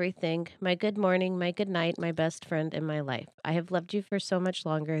my everything, my good morning, my good night, my best friend in my life. I have loved you for so much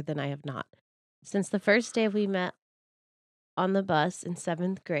longer than I have not. Since the first day we met on the bus in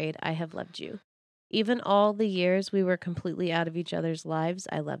 7th grade, I have loved you. Even all the years we were completely out of each other's lives,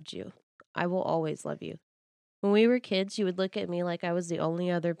 I loved you. I will always love you. When we were kids, you would look at me like I was the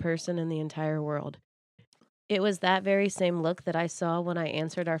only other person in the entire world. It was that very same look that I saw when I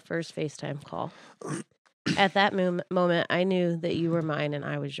answered our first FaceTime call. At that moment, I knew that you were mine and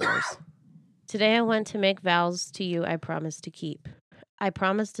I was yours. Today, I want to make vows to you I promise to keep. I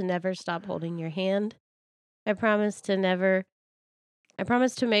promise to never stop holding your hand. I promise to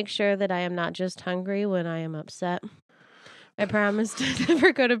make sure that I am not just hungry when I am upset. I promise to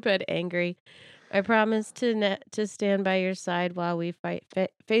never go to bed angry. I promise to stand by your side while we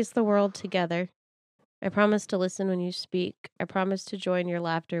face the world together. I promise to listen when you speak. I promise to join your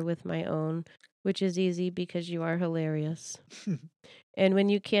laughter with my own, which is easy because you are hilarious. And when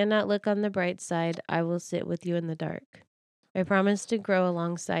you cannot look on the bright side, I will sit with you in the dark. I promise to grow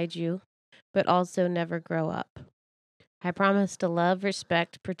alongside you, but also never grow up. I promise to love,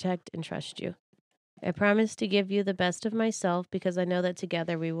 respect, protect, and trust you. I promise to give you the best of myself because I know that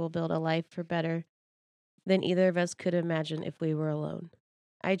together we will build a life for better than either of us could imagine if we were alone.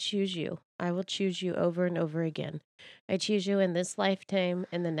 I choose you. I will choose you over and over again. I choose you in this lifetime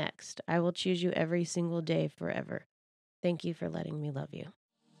and the next. I will choose you every single day forever. Thank you for letting me love you.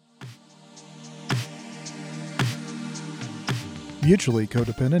 Mutually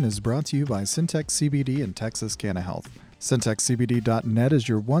CoDopendent is brought to you by Syntex CBD and Texas Canna Health. SyntexCBD.net is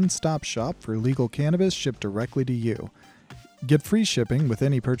your one-stop shop for legal cannabis shipped directly to you. Get free shipping with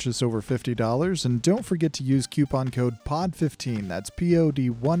any purchase over $50, and don't forget to use coupon code POD15, that's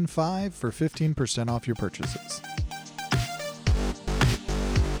POD15, for 15% off your purchases.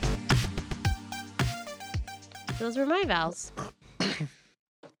 Those were my vows.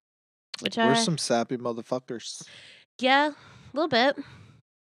 We're some sappy motherfuckers. Yeah, a little bit.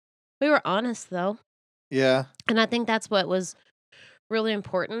 We were honest, though. Yeah. And I think that's what was really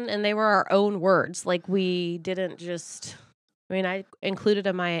important, and they were our own words. Like, we didn't just... I included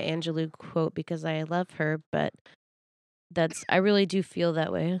a Maya Angelou quote because I love her, but I really do feel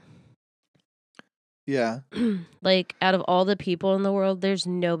that way. Yeah. Like, out of all the people in the world, there's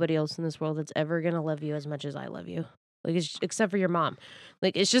nobody else in this world that's ever going to love you as much as I love you. Like, except for your mom.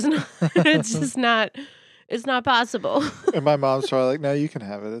 Like, it's just not, it's not possible. And my mom's probably like, no, you can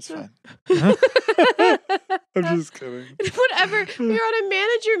have it. It's fine. I'm just kidding. Whatever. We were on a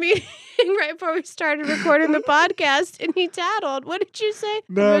manager meeting right before we started recording the podcast, and he tattled. What did you say?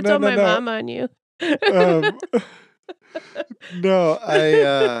 No, I told my mom on you. No,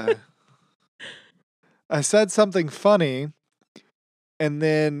 I said something funny, and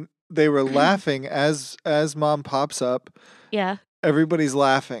then they were laughing as mom pops up. Yeah. Everybody's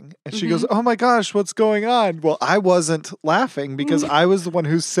laughing. And she goes, oh my gosh, what's going on? Well, I wasn't laughing because I was the one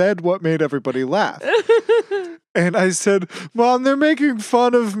who said what made everybody laugh. And I said, Mom, they're making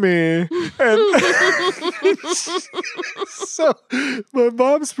fun of me. And so my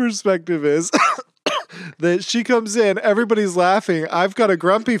mom's perspective is that she comes in, everybody's laughing. I've got a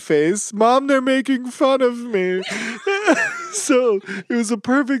grumpy face. Mom, they're making fun of me. So it was a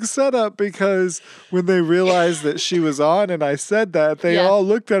perfect setup because when they realized that she was on and I said that, they all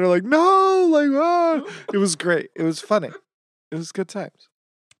looked at her like, no, like, ah. It was great. It was funny. It was good times.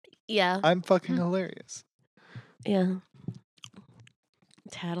 Yeah. I'm fucking hilarious. Yeah.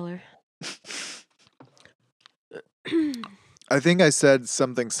 Tattler. I think I said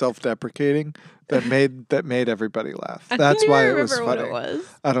something self-deprecating that made everybody laugh. That's why it was funny. What it was.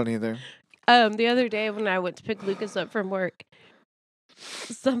 I don't either. The other day when I went to pick Lucas up from work,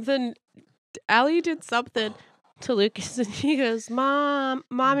 Allie did something to Lucas, and he goes,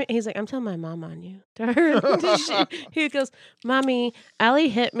 Mommy. He's like, I'm telling my mom on you. To her. He goes, Mommy, Allie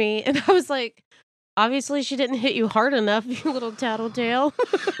hit me. And I was like, obviously she didn't hit you hard enough, you little tattletale.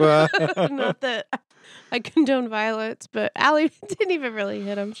 Not that I condone violence, but Allie didn't even really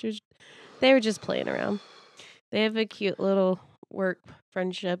hit him. They were just playing around. They have a cute little work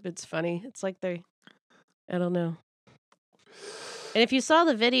friendship. It's funny. It's like I don't know. And if you saw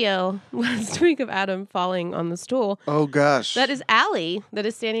the video last week of Adam falling on the stool. Oh, gosh. That is Allie that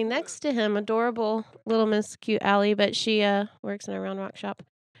is standing next to him. Adorable little Miss Cute Allie, but she works in a Round Rock shop.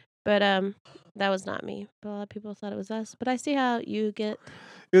 But that was not me. But a lot of people thought it was us. But I see how you get.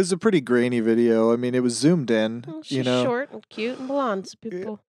 It was a pretty grainy video. I mean, it was zoomed in. Well, she's short and cute and blonde. So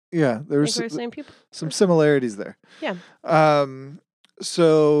people. Yeah, there were some similarities there. Yeah.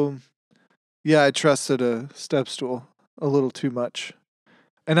 So, yeah, I trusted a step stool a little too much,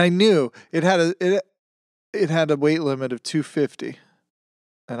 and I knew it had a weight limit of 250,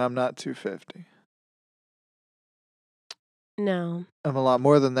 and I'm not 250. No, I'm a lot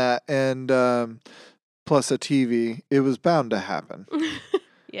more than that, and plus a TV. It was bound to happen.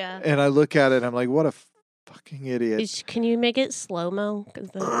 Yeah. And I look at it, and I'm like, what a fucking idiot. Can you make it slow-mo?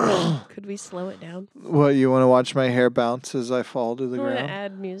 Could we slow it down? What, you want to watch my hair bounce as I fall to the ground? I want to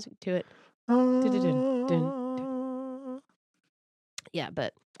add music to it. Yeah,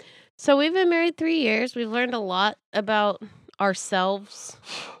 but so we've been married 3 years. We've learned a lot about ourselves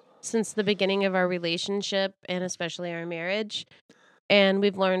since the beginning of our relationship and especially our marriage. And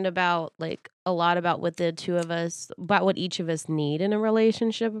we've learned about a lot about what about what each of us need in a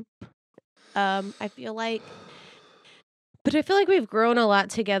relationship. I feel like we've grown a lot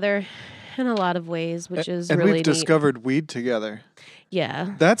together in a lot of ways, which is and really we've neat. discovered weed together.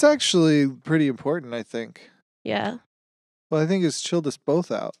 Yeah. That's actually pretty important, I think. Yeah. Well, I think it's chilled us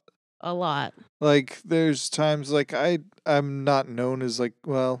both out. A lot. Like, there's times I'm not known as I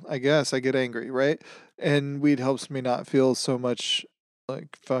guess I get angry, right? And weed helps me not feel so much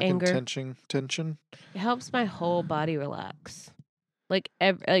fucking Anger. tension. It helps my whole body relax.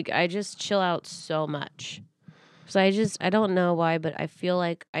 I just chill out so much. So I don't know why, but I feel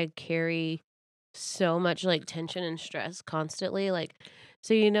like I carry so much tension and stress constantly.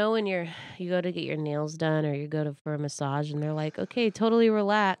 So when you go to get your nails done or you go for a massage and they're like, okay, totally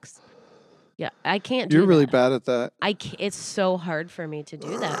relax. Yeah, I can't do that. You're really bad at that. It's so hard for me to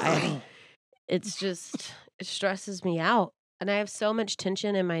do that. It stresses me out. And I have so much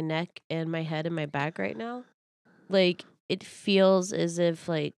tension in my neck and my head and my back right now. It feels as if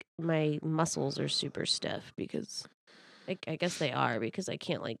my muscles are super stiff because I guess they are because I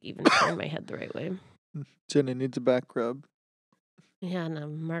can't even turn my head the right way. Jenny needs a back rub. Yeah, and a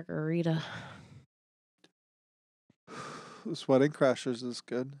margarita. Sweating Crashers is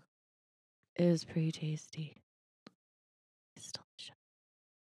good. It was pretty tasty. It's delicious.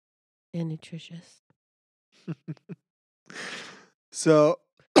 And nutritious. So,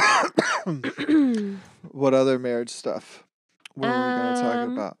 what other marriage stuff were we going to talk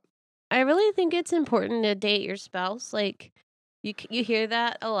about? I really think it's important to date your spouse. You hear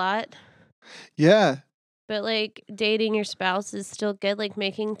that a lot. Yeah. But dating your spouse is still good.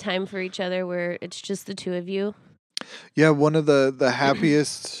 Making time for each other where it's just the two of you. Yeah, one of the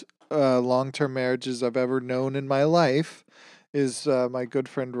happiest long-term marriages I've ever known in my life is my good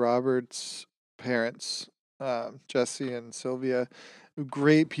friend Robert's parents, Jesse and Sylvia.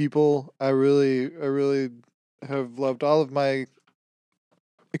 Great people. I really have loved all of my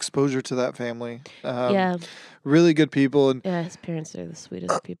exposure to that family. Yeah. Really good people. And yeah, his parents are the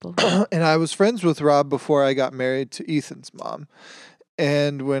sweetest people. And I was friends with Rob before I got married to Ethan's mom.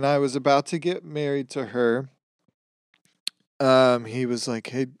 And when I was about to get married to her, he was like,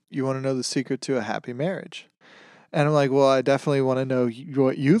 hey, you want to know the secret to a happy marriage? And I'm like, well, I definitely want to know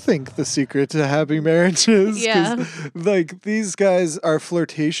what you think the secret to happy marriage is. Yeah. Like these guys are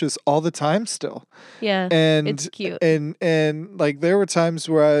flirtatious all the time still. Yeah. And it's cute. And like there were times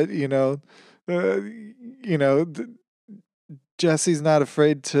where Jesse's not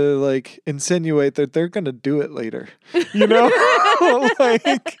afraid to like insinuate that they're gonna do it later.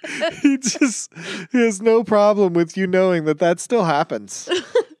 Like he has no problem with you knowing that still happens.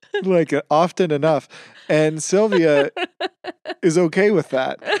 Like often enough. And Sylvia is okay with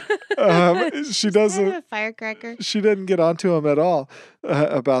that. She doesn't kind of a firecracker. She didn't get onto him at all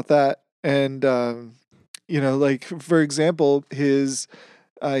about that. And like for example, he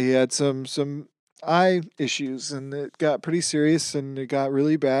had some eye issues, and it got pretty serious, and it got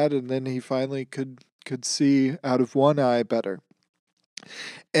really bad, and then he finally could see out of one eye better.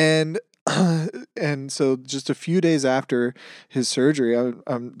 And and so just a few days after his surgery,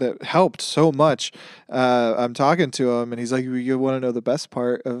 that helped so much. I'm talking to him, and he's like, "You want to know the best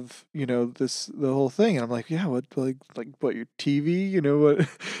part of the whole thing?" And I'm like, "Yeah, what what your TV, what?"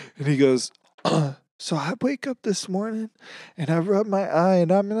 And he goes, "So I wake up this morning, and I rub my eye,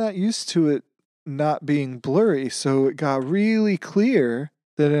 and I'm not used to it not being blurry, so it got really clear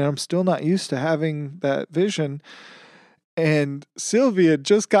that I'm still not used to having that vision." And Sylvia had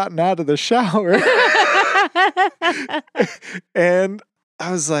just gotten out of the shower. And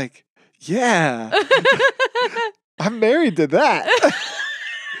I was like, yeah, I'm married to that.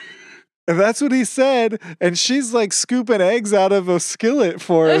 And that's what he said. And she's like scooping eggs out of a skillet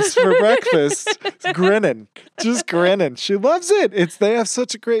for us for breakfast, grinning, just grinning. She loves it. They have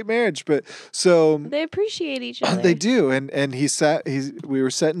such a great marriage. But so they appreciate each other. They do. And we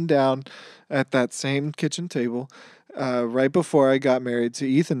were sitting down at that same kitchen table right before I got married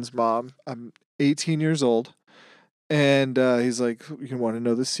to Ethan's mom. I'm 18 years old. And he's like, "You want to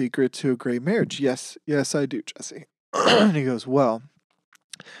know the secret to a great marriage?" Yes, I do, Jesse. And he goes, "Well,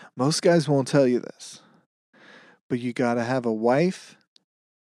 most guys won't tell you this, but you got to have a wife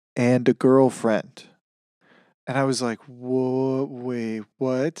and a girlfriend." And I was like, "Whoa, wait,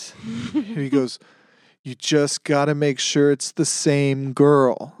 what?" And he goes, "You just got to make sure it's the same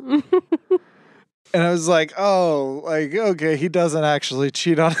girl." And I was like, "Oh, like, okay, he doesn't actually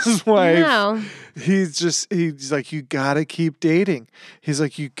cheat on his wife." No. He's like, "You got to keep dating." He's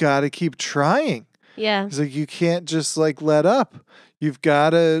like, "You got to keep trying." Yeah. He's like, "You can't just like let up. You've got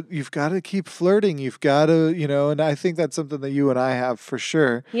to keep flirting. You've got to, and I think that's something that you and I have for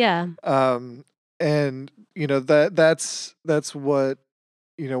sure." Yeah. And that's what,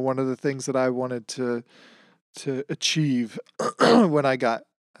 one of the things that I wanted to achieve when I got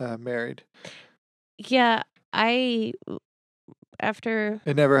married. Yeah, after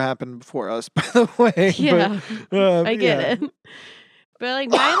It never happened before us, by the way. Yeah, but, I get it. But like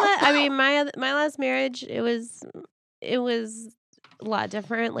my last marriage, it was a lot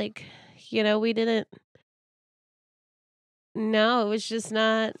different. Like, we didn't. No, it was just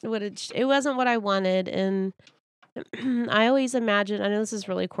not what it wasn't what I wanted, and I always imagined. I know this is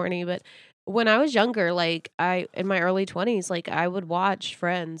really corny, but when I was younger, like in my early 20s, like I would watch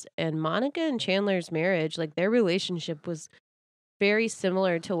Friends, and Monica and Chandler's marriage, like their relationship was very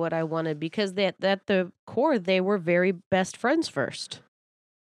similar to what I wanted, because at the core they were very best friends first.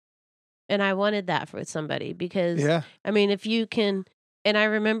 And I wanted that with somebody, because I mean, if you can, and I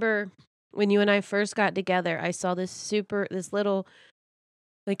remember when you and I first got together, I saw this little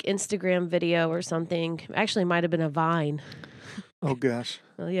like Instagram video or something. Actually, it might have been a Vine. Oh gosh.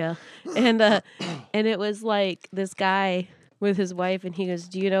 Oh yeah. And it was like this guy with his wife, and he goes,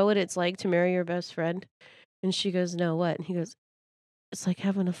 "Do you know what it's like to marry your best friend?" And she goes, "No, what?" And he goes, "It's like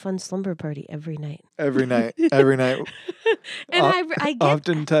having a fun slumber party every night." Every night. And I get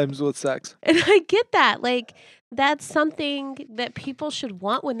oftentimes with sex. And I get that. Like, that's something that people should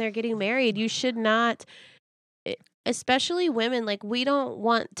want when they're getting married. You should not, especially women, like, we don't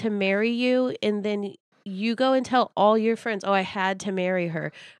want to marry you and then you go and tell all your friends, "Oh, I had to marry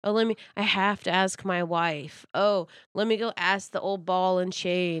her. Oh, I have to ask my wife. Oh, let me go ask the old ball and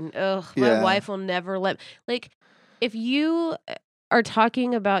chain. Oh, my wife will never let." Like, if you are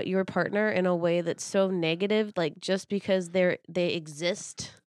talking about your partner in a way that's so negative, like just because they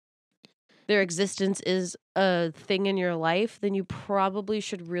exist, their existence is a thing in your life, then you probably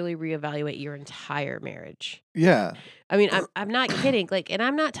should really reevaluate your entire marriage. Yeah. I mean, I'm not kidding. Like, and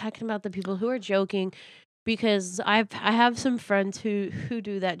I'm not talking about the people who are joking, because I have some friends who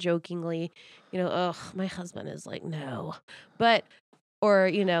do that jokingly. Oh, my husband is like, no, but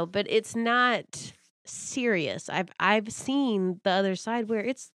it's not serious. I've seen the other side where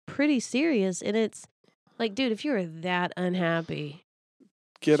it's pretty serious, and it's like, dude, if you're that unhappy,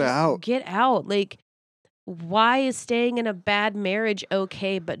 Get out. Get out. Like, why is staying in a bad marriage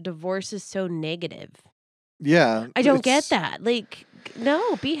okay, but divorce is so negative? Yeah. I don't get that. Like,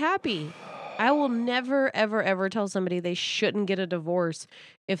 no, be happy. I will never, ever, ever tell somebody they shouldn't get a divorce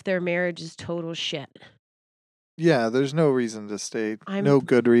if their marriage is total shit. Yeah, there's no reason to stay. No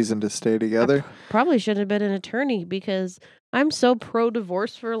good reason to stay together. Probably should have been an attorney because I'm so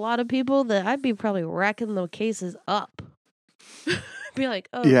pro-divorce for a lot of people that I'd be probably racking the cases up. Be like,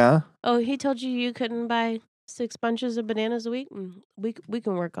 oh, he told you couldn't buy 6 bunches of bananas a week? We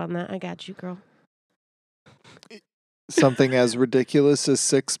can work on that. I got you, girl. Something as ridiculous as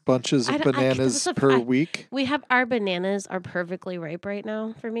 6 bunches of bananas per week? We have our bananas are perfectly ripe right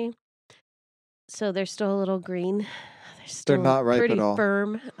now for me. So they're still a little green. They're not ripe pretty at all.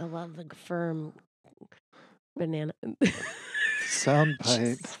 Firm. I love the firm banana.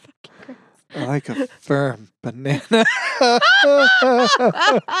 Soundbite. I like a firm banana.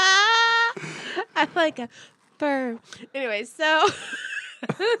 I like a firm. Anyway, so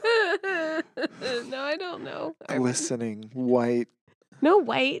no, I don't know. Glistening white. No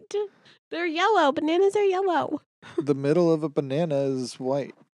white. They're yellow. Bananas are yellow. The middle of a banana is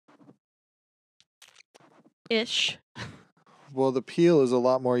white. Ish. Well, the peel is a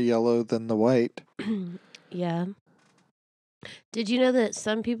lot more yellow than the white. Yeah. Did you know that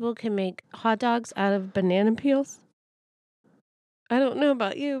some people can make hot dogs out of banana peels? I don't know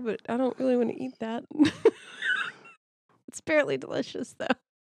about you, but I don't really want to eat that. It's apparently delicious, though.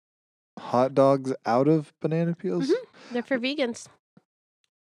 Hot dogs out of banana peels? Mm-hmm. They're for vegans.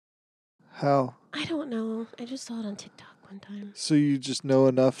 How? I don't know. I just saw it on TikTok one time. So you just know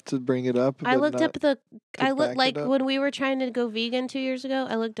enough to bring it up? I looked up when we were trying to go vegan 2 years ago,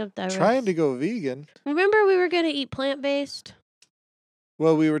 I looked up that. Trying to go vegan? Remember we were going to eat plant-based?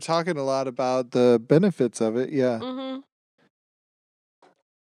 Well, we were talking a lot about the benefits of it, yeah. Mm-hmm.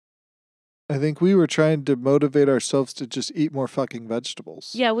 I think we were trying to motivate ourselves to just eat more fucking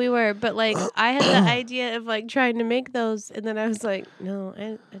vegetables. Yeah, we were, but like I had the idea of like trying to make those, and then I was like, no,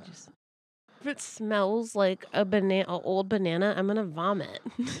 I just if it smells like a old banana, I'm gonna vomit.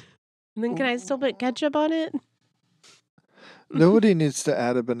 And then can I still put ketchup on it? Nobody needs to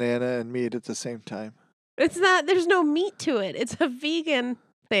add a banana and meat at the same time. It's not. There's no meat to it. It's a vegan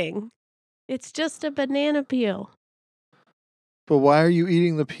thing. It's just a banana peel. But why are you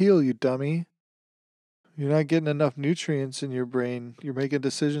eating the peel, you dummy? You're not getting enough nutrients in your brain. You're making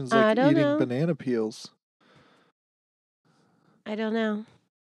decisions like eating banana peels. I don't know.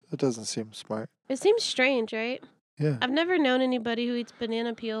 That doesn't seem smart. It seems strange, right? Yeah. I've never known anybody who eats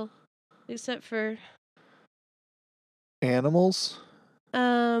banana peel except for animals.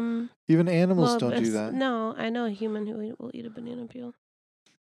 Even animals don't do that. No, I know a human who will eat a banana peel.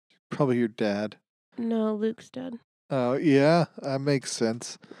 Probably your dad. No, Luke's dad. Oh, yeah, that makes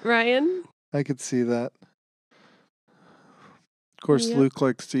sense. Ryan? I could see that. Of course, yep. Luke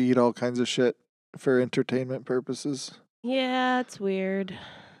likes to eat all kinds of shit for entertainment purposes. Yeah, it's weird.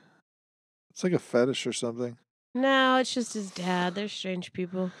 It's like a fetish or something. No, it's just his dad. They're strange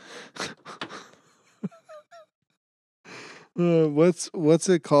people. What's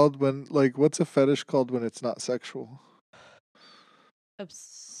it called when, like, what's a fetish called when it's not sexual?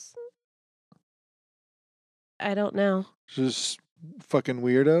 I don't know. Just fucking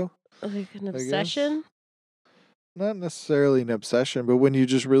weirdo? Like an obsession? Not necessarily an obsession, but when you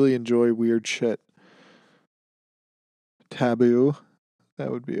just really enjoy weird shit. Taboo.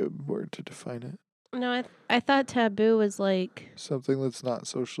 That would be a word to define it. No, I thought taboo was like... something that's not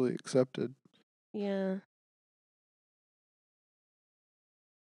socially accepted. Yeah.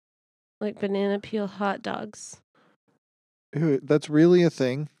 Like banana peel hot dogs. Ew, that's really a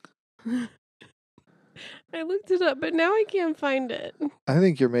thing? I looked it up, but now I can't find it. I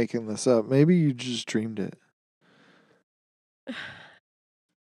think you're making this up. Maybe you just dreamed it. I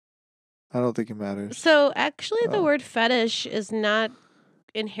don't think it matters. So, actually, the word fetish is not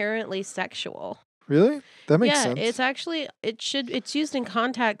inherently sexual. Really? That makes sense. Yeah, it's actually, it's used in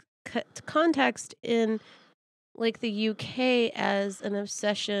context in, like, the UK as an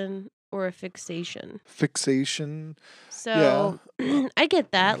obsession or a fixation. Fixation? So, yeah. I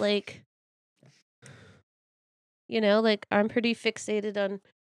get that, like... You know, like, I'm pretty fixated on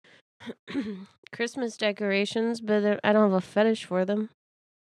Christmas decorations, but I don't have a fetish for them.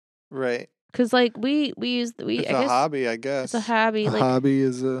 Right. Because, like, it's a hobby, I guess. It's a hobby. A hobby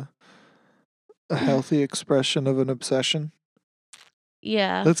is a healthy expression of an obsession.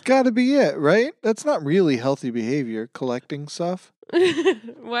 Yeah. That's got to be it, right? That's not really healthy behavior, collecting stuff.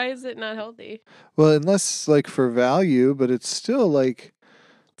 Why is it not healthy? Well, unless, like, for value, but it's still, like...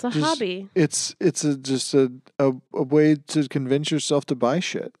 It's a hobby. It's just a way to convince yourself to buy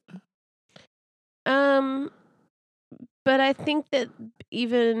shit. But I think that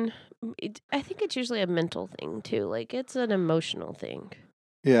I think it's usually a mental thing too. Like it's an emotional thing.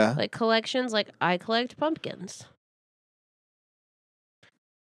 Yeah. Like collections, like I collect pumpkins.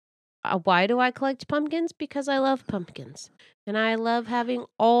 Why do I collect pumpkins? Because I love pumpkins. And I love having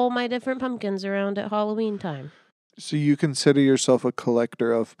all my different pumpkins around at Halloween time. So you consider yourself a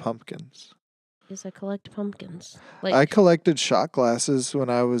collector of pumpkins? Yes, I collect pumpkins. I collected shot glasses when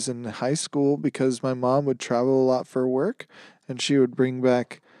I was in high school because my mom would travel a lot for work and she would bring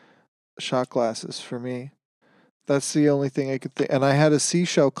back shot glasses for me. That's the only thing I could think. And I had a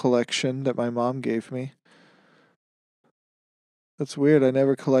seashell collection that my mom gave me. That's weird. I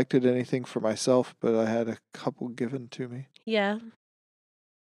never collected anything for myself, but I had a couple given to me. Yeah.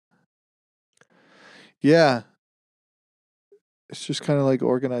 Yeah. It's just kind of like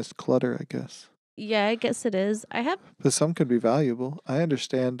organized clutter, I guess. Yeah, I guess it is. But some could be valuable. I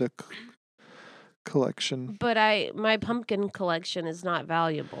understand a collection. But my pumpkin collection is not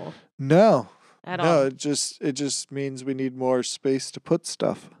valuable. No. At all. all. It just means we need more space to put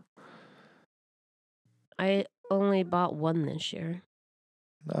stuff. I only bought one this year.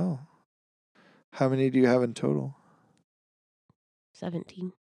 No. How many do you have in total?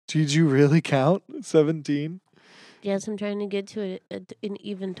 17. Did you really count 17? Yes, I'm trying to get to an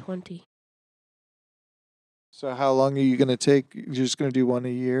even 20. So how long are you going to take? You're just going to do one a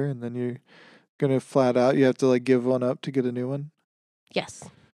year and then you're going to flat out, you have to like give one up to get a new one? Yes.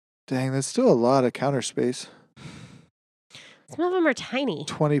 Dang, that's still a lot of counter space. Some of them are tiny.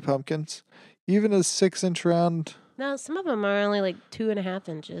 20 pumpkins. Even a 6-inch round. No, some of them are only like 2.5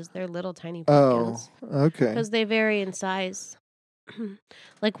 inches. They're little tiny pumpkins. Oh, okay. Because they vary in size.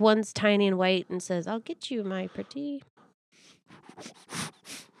 Like one's tiny and white and says, "I'll get you, my pretty."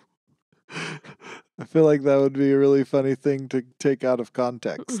 I feel like that would be a really funny thing to take out of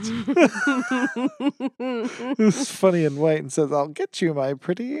context. It's funny and white and says, "I'll get you, my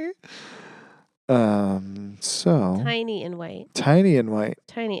pretty." So Tiny and white. Tiny and white.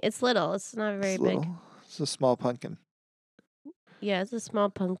 Tiny. It's little. It's not very big. Little. It's a small pumpkin. Yeah, it's a small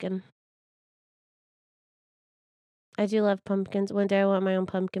pumpkin. I do love pumpkins. One day I want my own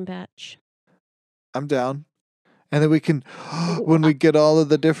pumpkin patch. I'm down. And then we can, when we get all of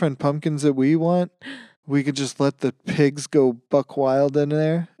the different pumpkins that we want, we could just let the pigs go buck wild in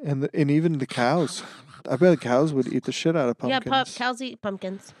there, and even the cows. I bet the cows would eat the shit out of pumpkins. Yeah, cows eat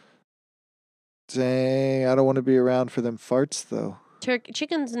pumpkins. Dang, I don't want to be around for them farts, though.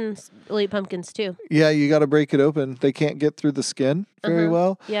 Chickens will eat pumpkins, too. Yeah, you got to break it open. They can't get through the skin very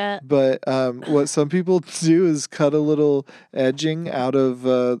well. Yeah. But what some people do is cut a little edging out of,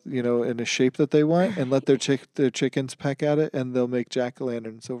 in a shape that they want and let their chickens peck at it, and they'll make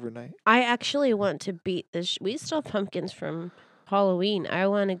jack-o'-lanterns overnight. I actually want to beat this. We still have pumpkins from Halloween. I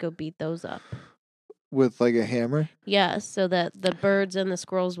want to go beat those up. With like a hammer? Yeah, so that the birds and the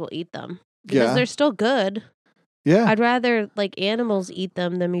squirrels will eat them. Because they're still good. Yeah. I'd rather like animals eat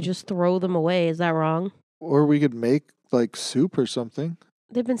them than me just throw them away. Is that wrong? Or we could make like soup or something.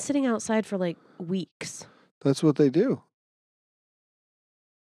 They've been sitting outside for like weeks. That's what they do.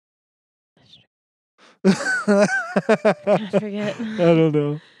 I forget. I don't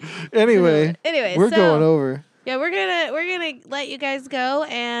know. Anyway, we're going over. Yeah, we're gonna let you guys go,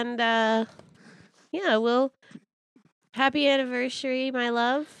 and we'll happy anniversary, my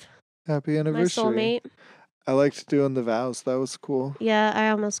love. Happy anniversary, my soulmate. I liked doing the vows. That was cool. Yeah, I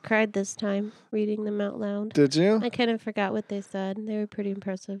almost cried this time reading them out loud. Did you? I kind of forgot what they said. They were pretty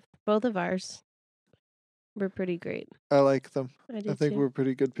impressive. Both of ours were pretty great. I like them. I think we're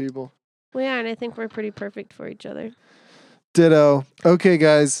pretty good people. We are, and I think we're pretty perfect for each other. Ditto. Okay,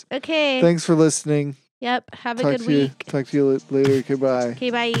 guys. Okay. Thanks for listening. Yep. Have a good week. Talk to you later. Okay, bye. Okay,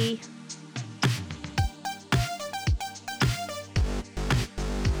 bye.